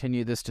 We can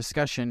continue this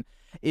discussion,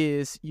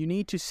 is you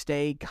need to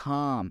stay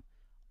calm.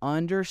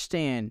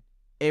 Understand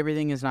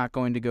everything is not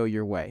going to go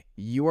your way.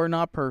 You are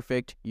not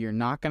perfect. You're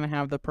not going to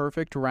have the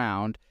perfect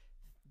round.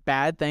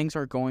 Bad things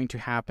are going to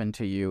happen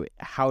to you.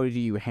 How do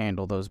you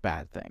handle those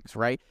bad things,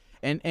 right?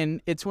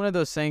 And it's one of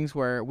those things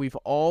where we've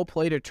all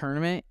played a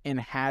tournament and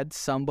had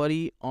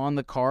somebody on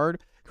the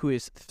card who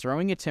is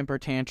throwing a temper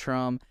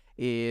tantrum,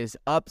 is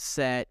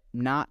upset,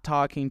 not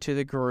talking to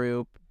the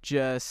group,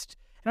 and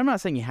I'm not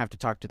saying you have to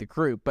talk to the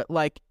group, but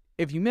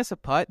if you miss a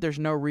putt, there's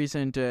no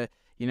reason to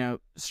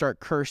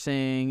start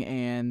cursing,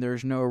 and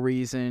there's no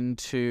reason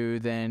to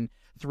then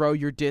throw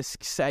your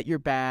discs at your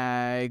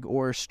bag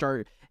or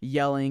start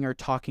yelling or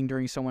talking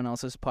during someone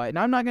else's putt. And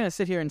I'm not going to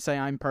sit here and say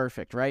I'm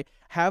perfect, right?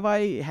 Have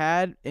I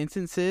had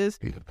instances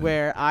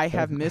where I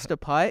have missed a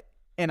putt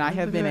and I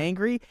have been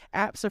angry?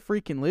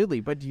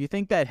 Abso-freaking-lutely. But do you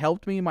think that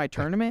helped me in my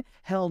tournament?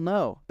 Hell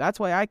no. That's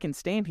why I can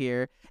stand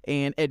here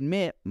and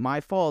admit my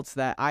faults,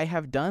 that I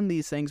have done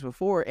these things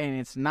before, and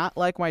it's not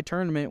like my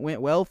tournament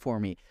went well for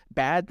me.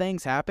 Bad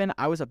things happen.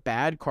 I was a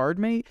bad card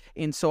mate,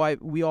 and so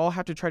we all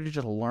have to try to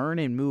just learn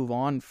and move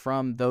on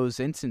from those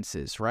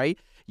instances, right?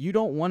 You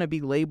don't want to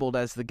be labeled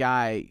as the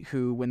guy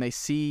who, when they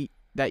see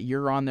that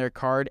you're on their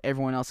card,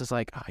 everyone else is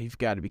like, oh, you've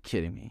got to be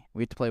kidding me.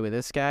 We have to play with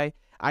this guy?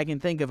 I can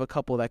think of a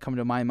couple that come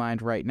to my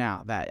mind right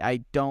now that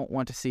I don't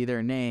want to see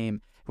their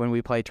name when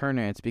we play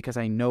tournaments, because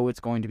I know it's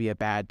going to be a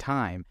bad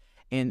time.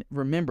 And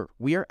remember,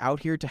 we are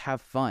out here to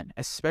have fun,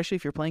 especially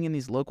if you're playing in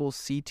these local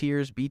C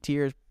tiers, B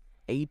tiers,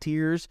 A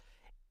tiers,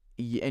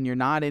 and you're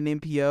not an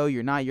MPO,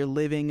 your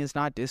living is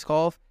not disc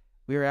golf.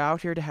 We are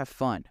out here to have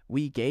fun.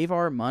 We gave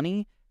our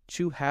money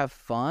to have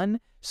fun,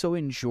 so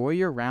enjoy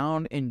your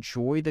round,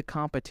 enjoy the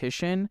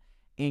competition,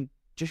 and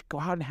just go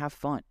out and have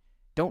fun.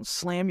 Don't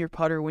slam your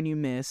putter when you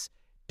miss.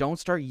 Don't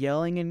start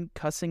yelling and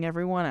cussing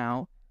everyone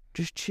out.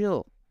 Just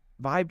chill.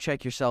 Vibe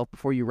check yourself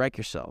before you wreck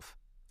yourself.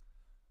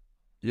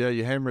 Yeah,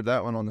 you hammered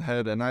that one on the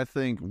head. And I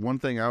think one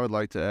thing I would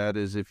like to add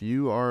is if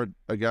you are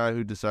a guy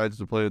who decides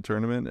to play a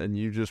tournament and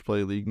you just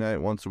play league night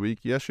once a week,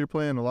 yes, you're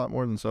playing a lot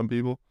more than some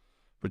people,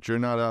 but you're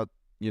not out,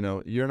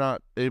 you're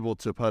not able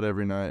to putt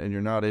every night and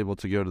you're not able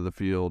to go to the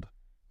field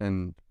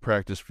and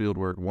practice field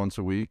work once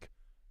a week.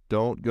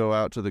 Don't go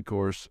out to the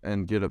course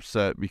and get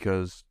upset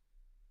because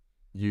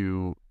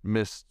you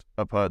missed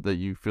a putt that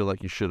you feel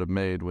like you should have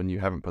made when you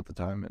haven't put the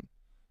time in.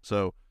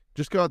 So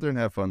just go out there and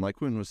have fun, like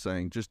Quinn was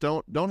saying. Just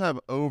don't have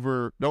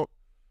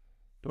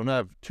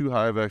too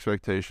high of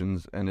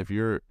expectations. And if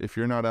you're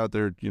not out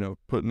there,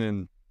 putting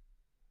in,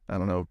 I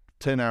don't know,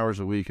 10 hours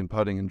a week and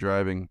putting and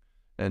driving,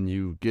 and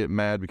you get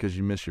mad because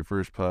you missed your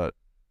first putt,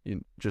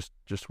 you just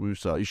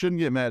woosah. You shouldn't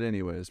get mad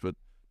anyways, but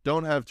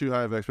don't have too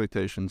high of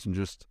expectations and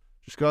just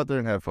go out there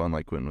and have fun,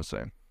 like Quinn was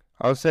saying.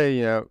 I would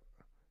say,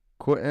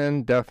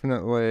 Quentin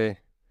definitely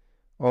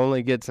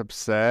only gets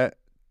upset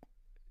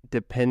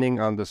depending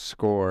on the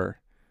score.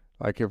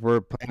 Like if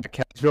we're playing a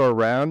casual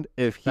round,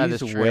 if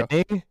he's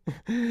winning,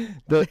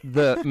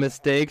 the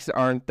mistakes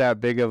aren't that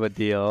big of a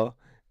deal.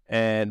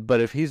 But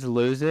if he's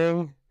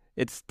losing,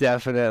 it's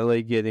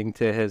definitely getting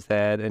to his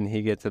head, and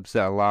he gets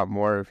upset a lot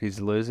more if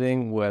he's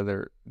losing,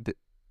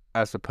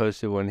 as opposed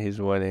to when he's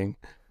winning.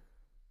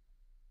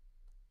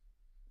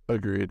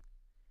 Agreed.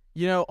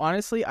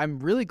 Honestly, I'm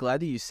really glad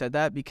that you said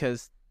that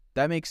because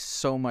that makes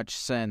so much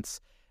sense.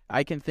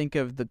 I can think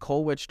of the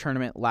Colwich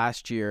tournament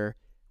last year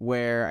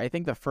where I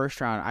think the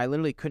first round, I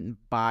literally couldn't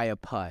buy a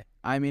putt.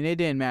 I mean, it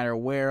didn't matter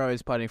where I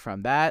was putting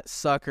from. That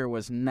sucker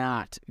was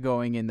not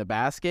going in the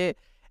basket.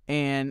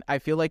 And I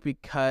feel like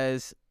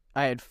because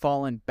I had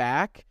fallen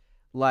back,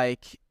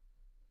 like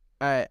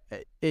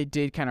it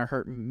did kind of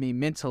hurt me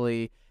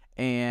mentally.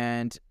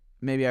 And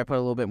maybe I put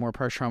a little bit more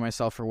pressure on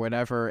myself or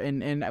whatever.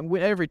 And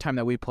every time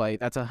that we play,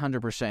 that's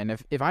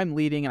 100%. If I'm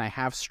leading and I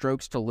have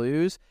strokes to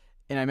lose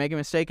and I make a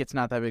mistake, it's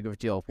not that big of a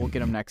deal. We'll get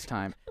them next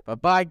time.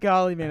 But by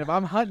golly, man, if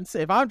I'm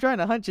trying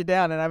to hunt you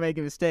down and I make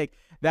a mistake,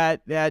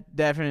 that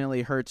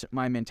definitely hurts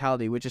my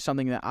mentality, which is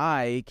something that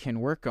I can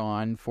work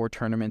on for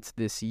tournaments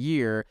this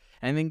year.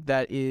 And I think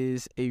that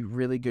is a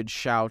really good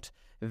shout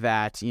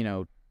that,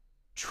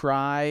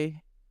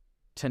 try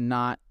to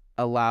not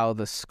allow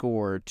the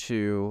score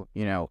to,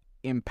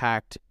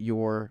 impact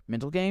your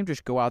mental game.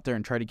 Just go out there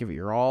and try to give it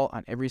your all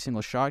on every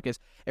single shot, because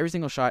every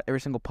single shot,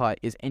 every single putt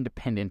is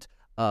independent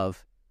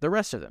of the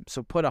rest of them.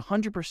 So put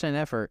 100%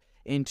 effort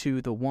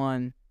into the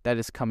one that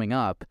is coming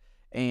up.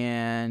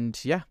 And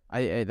yeah,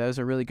 that was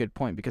a really good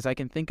point, because I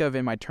can think of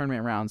in my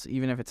tournament rounds,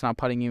 even if it's not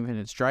putting, even if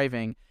it's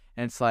driving,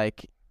 and it's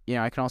like,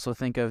 I can also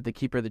think of the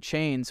Keeper of the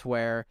Chains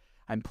where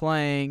I'm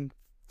playing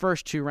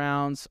first 2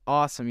 rounds,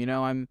 awesome,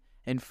 I'm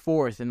in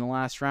 4th in the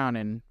last round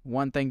and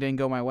one thing didn't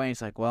go my way. And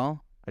it's like,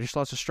 well, I just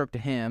lost a stroke to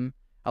him.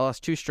 I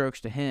lost 2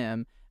 strokes to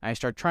him. And I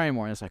start trying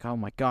more, and it's like, oh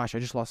my gosh, I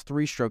just lost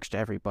 3 strokes to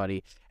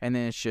everybody. And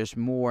then it's just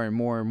more and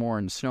more and more,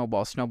 and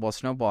snowball.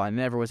 I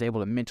never was able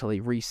to mentally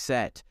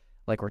reset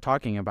like we're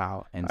talking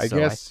about. And I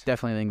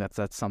definitely think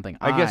that's something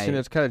I guess,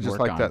 it's kind of just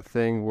like that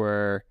thing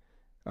where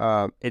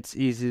it's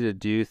easy to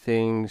do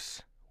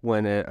things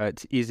when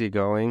it's easy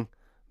going,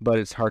 but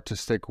it's hard to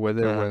stick with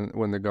it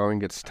when the going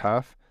gets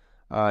tough.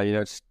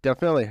 It's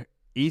definitely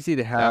easy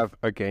to have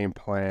a game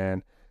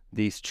plan,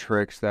 these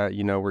tricks that,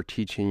 we're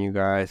teaching you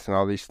guys, and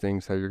all these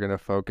things that you're going to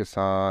focus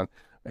on,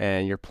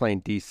 and you're playing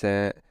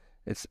decent.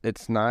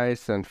 It's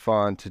nice and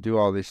fun to do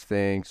all these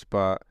things,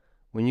 but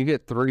when you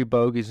get 3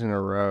 bogeys in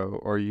a row,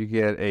 or you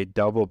get a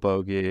double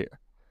bogey,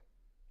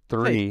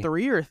 3. Wait,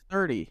 3 or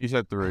 30? You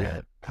said 3.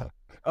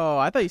 Oh,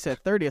 I thought you said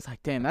 30. It's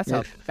like, damn, that's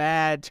a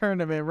bad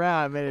tournament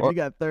round, man. If you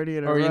got 30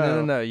 in a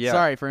row. No, yeah.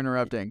 Sorry for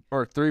interrupting.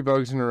 Or 3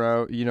 bogeys in a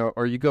row,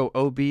 or you go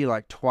OB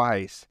like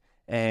twice,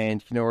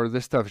 and, or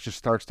this stuff just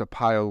starts to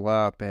pile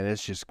up, and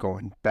it's just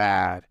going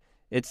bad.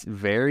 It's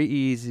very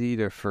easy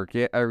to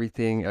forget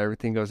everything.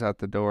 Everything goes out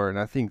the door, and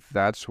I think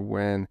that's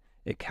when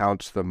it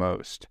counts the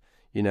most.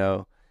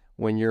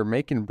 When you're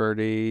making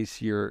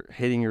birdies, you're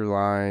hitting your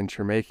lines,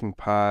 you're making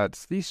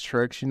putts, these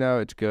tricks,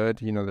 it's good.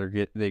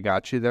 They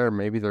got you there.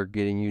 Maybe they're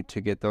getting you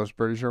to get those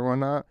birdies or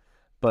whatnot.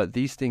 But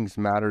these things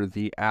matter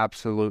the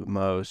absolute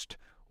most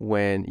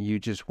when you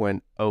just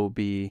went OB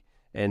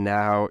and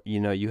now,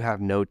 you have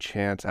no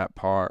chance at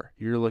par.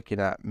 You're looking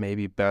at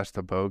maybe best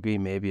a bogey,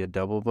 maybe a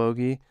double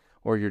bogey,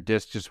 or your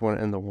disc just went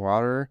in the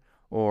water,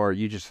 or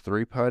you just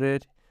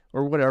 3-putted,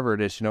 or whatever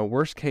it is.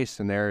 Worst case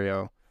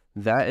scenario,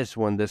 that is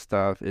when this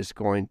stuff is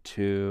going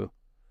to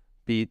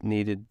be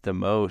needed the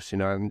most.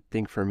 I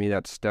think for me,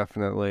 that's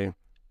definitely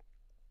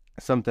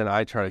something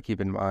I try to keep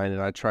in mind.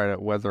 And I try to,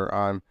 whether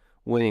I'm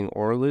winning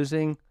or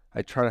losing,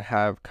 I try to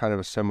have kind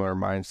of a similar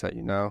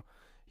mindset,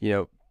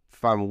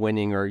 if I'm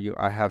winning or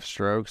I have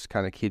strokes,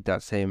 kind of keep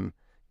that same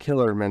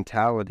killer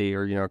mentality,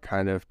 or,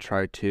 kind of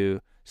try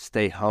to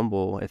stay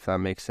humble, if that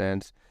makes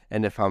sense.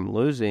 And if I'm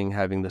losing,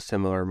 having the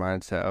similar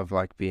mindset of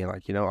like being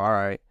like, all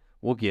right,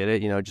 we'll get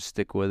it, just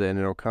stick with it and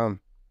it'll come.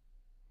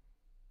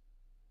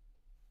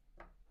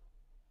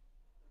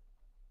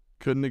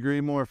 Couldn't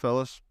agree more,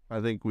 fellas. I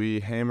think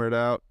we hammered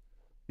out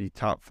the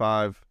top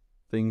 5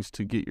 things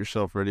to get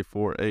yourself ready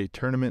for a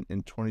tournament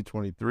in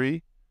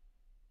 2023.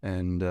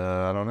 And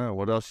I don't know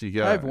what else you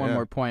got. I have one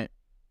more point.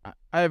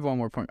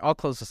 I'll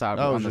close this out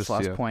on this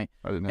last point.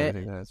 I didn't have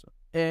anything to add.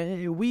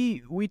 So.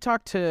 We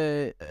talked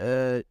to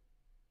a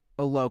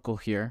local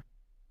here,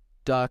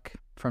 Duck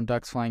from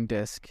Duck's Flying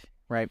Disc,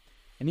 right?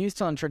 And he was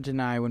telling Trenton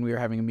and I when we were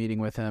having a meeting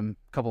with him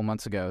a couple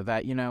months ago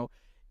that,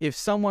 if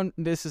someone,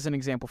 this is an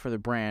example for the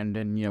brand,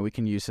 and, we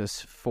can use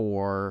this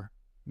for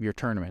your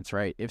tournaments,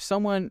 right? If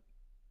someone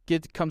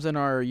comes in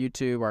our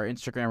YouTube, our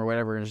Instagram, or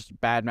whatever, and is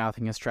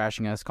bad-mouthing us,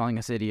 trashing us, calling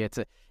us idiots,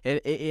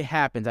 it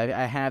happens. I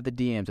have the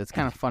DMs. It's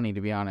kind of funny,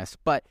 to be honest.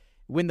 But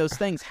when those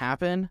things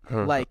happen,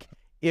 like,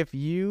 if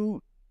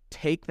you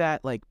take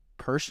that, like,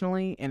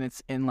 personally, and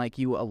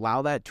you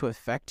allow that to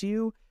affect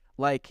you,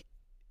 like,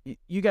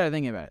 you got to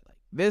think about it. Like,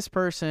 this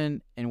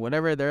person and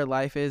whatever their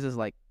life is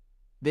like,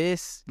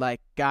 this,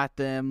 like, got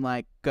them,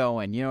 like,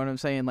 going. You know what I'm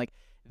saying? Like,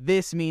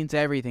 this means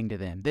everything to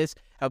them. This,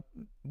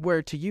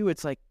 where to you,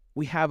 it's like,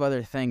 we have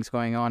other things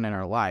going on in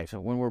our lives.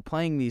 When we're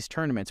playing these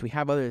tournaments, we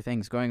have other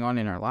things going on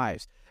in our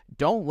lives.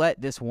 Don't let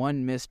this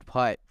one missed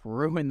putt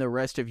ruin the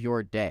rest of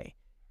your day.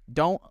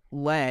 Don't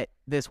let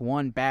this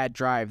one bad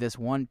drive, this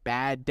one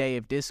bad day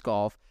of disc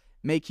golf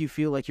make you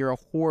feel like you're a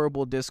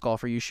horrible disc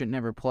golfer you should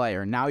never play,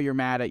 or now you're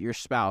mad at your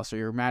spouse, or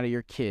you're mad at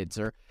your kids,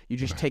 or you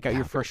just take out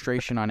your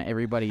frustration on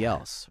everybody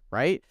else,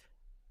 right?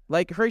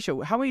 Like,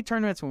 Horatio, how many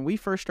tournaments when we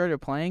first started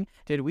playing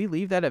did we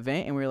leave that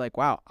event and we were like,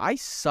 wow, I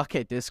suck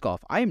at disc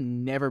golf. I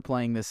am never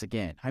playing this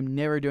again. I'm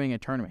never doing a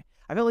tournament.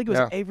 I felt like it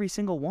was every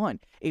single one.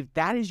 If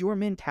that is your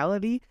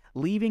mentality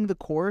leaving the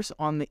course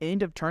on the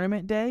end of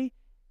tournament day,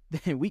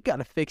 then we got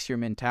to fix your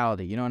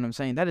mentality. You know what I'm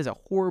saying? That is a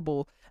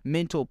horrible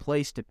mental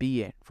place to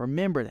be in.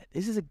 Remember that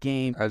this is a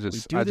game. We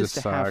do this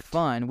to have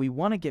fun. We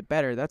want to get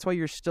better. That's why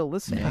you're still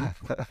listening.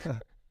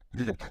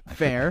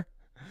 Fair.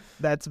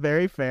 That's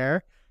very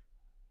fair.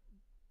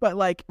 But,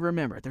 like,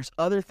 remember, there's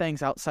other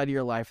things outside of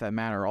your life that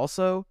matter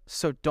also,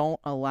 so don't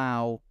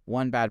allow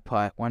one bad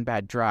putt, one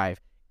bad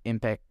drive,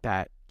 impact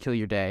that, kill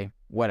your day,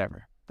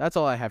 whatever. That's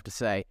all I have to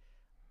say.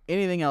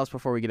 Anything else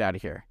before we get out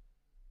of here?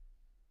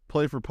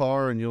 Play for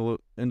par, and you'll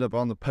end up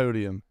on the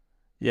podium.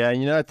 Yeah,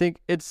 I think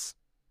it's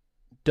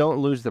don't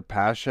lose the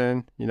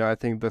passion. I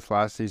think this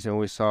last season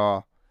we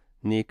saw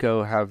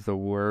Nico have the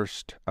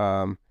worst.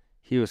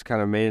 He was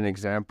kind of made an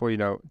example.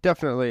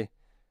 Definitely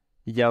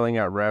yelling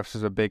at refs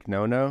is a big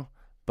no-no.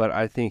 But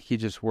I think he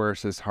just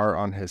wears his heart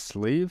on his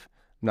sleeve,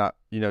 not,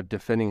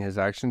 defending his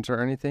actions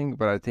or anything.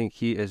 But I think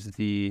he is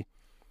the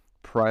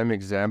prime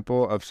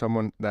example of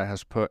someone that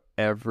has put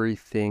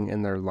everything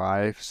in their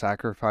life,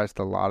 sacrificed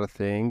a lot of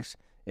things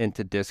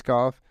into disc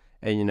golf.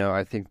 And,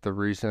 I think the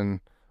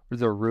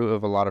root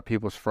of a lot of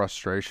people's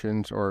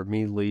frustrations or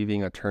me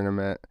leaving a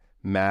tournament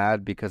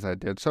mad because I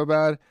did so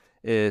bad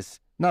is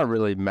not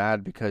really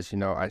mad because,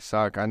 I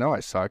suck. I know I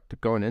sucked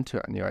going into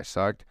it. I knew I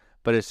sucked.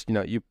 But it's,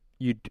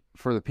 you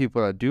for the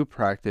people that do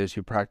practice,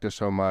 you practice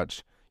so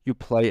much, you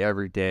play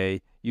every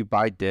day, you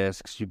buy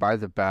discs, you buy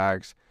the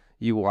bags,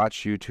 you watch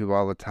YouTube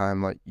all the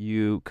time, like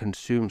you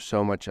consume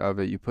so much of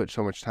it, you put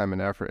so much time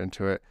and effort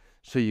into it,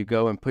 so you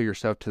go and put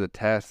yourself to the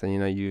test,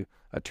 and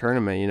a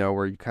tournament,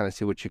 where you kind of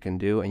see what you can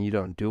do, and you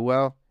don't do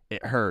well,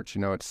 it hurts,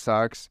 it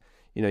sucks,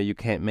 you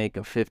can't make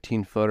a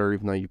 15-footer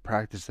even though you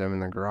practice them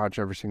in the garage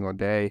every single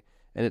day,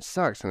 and it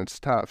sucks and it's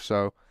tough.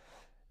 So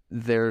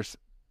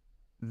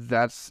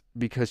that's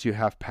because you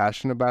have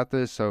passion about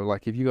this. So,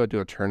 like, if you go do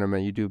a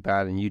tournament, you do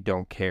bad and you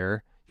don't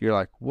care, you're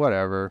like,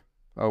 whatever,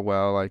 oh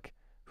well, like,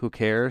 who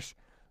cares?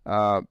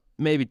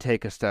 Maybe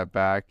take a step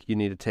back. You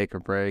need to take a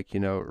break,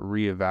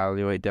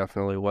 reevaluate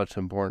definitely what's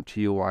important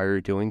to you, why you're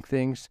doing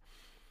things.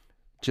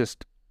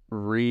 Just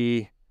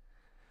move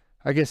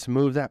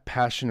that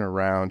passion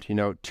around,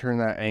 turn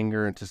that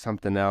anger into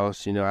something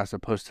else, as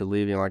opposed to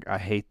leaving like, I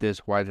hate this,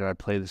 why did I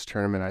play this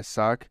tournament, I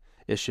suck.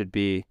 It should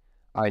be,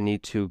 I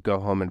need to go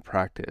home and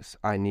practice.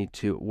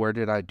 Where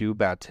did I do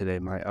bad today?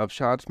 My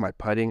upshots, my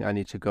putting, I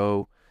need to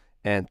go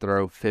and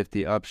throw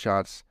 50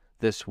 upshots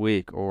this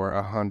week or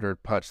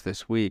 100 putts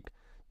this week.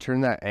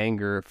 Turn that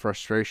anger,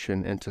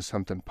 frustration into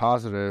something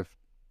positive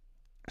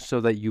so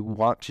that you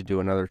want to do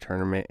another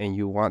tournament and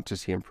you want to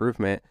see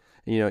improvement.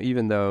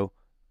 Even though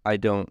I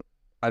don't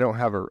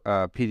have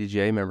a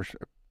PDGA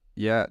membership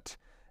yet,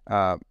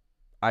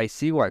 I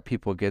see why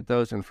people get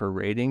those, and for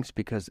ratings,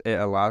 because it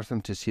allows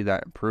them to see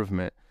that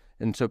improvement.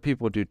 And so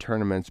people do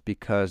tournaments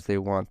because they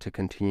want to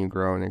continue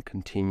growing and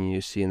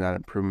continue seeing that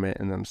improvement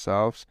in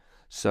themselves.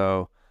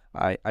 So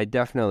I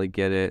definitely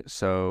get it.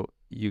 So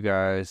you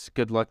guys,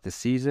 good luck this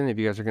season. If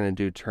you guys are going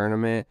to do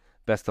tournament,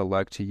 best of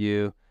luck to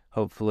you.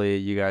 Hopefully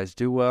you guys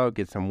do well,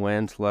 get some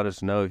wins. Let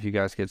us know if you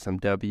guys get some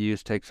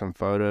W's, take some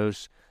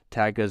photos,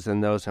 tag us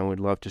in those, and we'd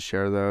love to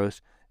share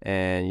those.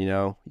 And,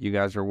 you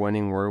guys are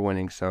winning, we're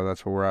winning. So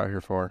that's what we're out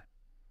here for.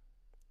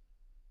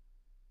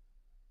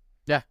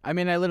 Yeah, I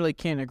mean, I literally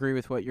can't agree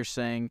with what you're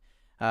saying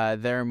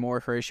there more,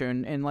 Horatio.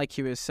 And like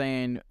he was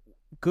saying,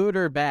 good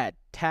or bad,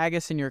 tag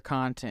us in your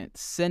content.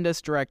 Send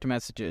us direct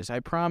messages. I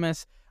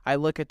promise I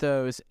look at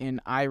those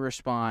and I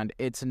respond.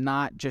 It's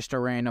not just a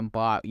random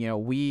bot.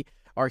 We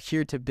are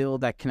here to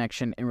build that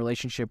connection and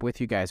relationship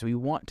with you guys. We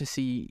want to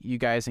see you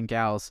guys and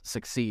gals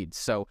succeed.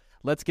 So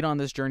let's get on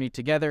this journey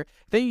together.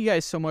 Thank you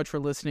guys so much for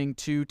listening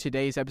to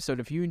today's episode.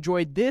 If you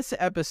enjoyed this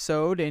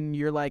episode and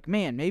you're like,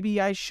 man, maybe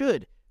I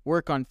should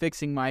work on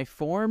fixing my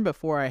form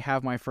before I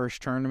have my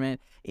first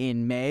tournament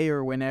in May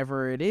or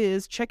whenever it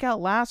is, check out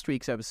last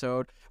week's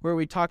episode where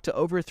we talked to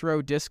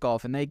Overthrow Disc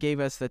Golf, and they gave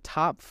us the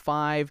top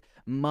 5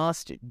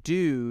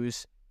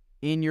 must-dos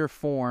in your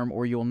form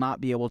or you'll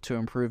not be able to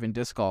improve in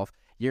disc golf.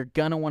 You're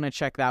going to want to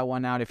check that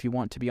one out if you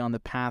want to be on the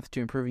path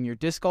to improving your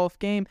disc golf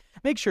game.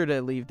 Make sure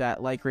to leave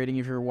that like rating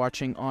if you're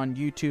watching on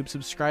YouTube.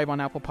 Subscribe on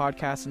Apple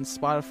Podcasts and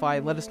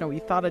Spotify. Let us know what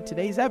you thought of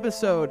today's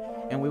episode,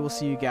 and we will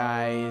see you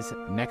guys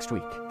next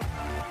week.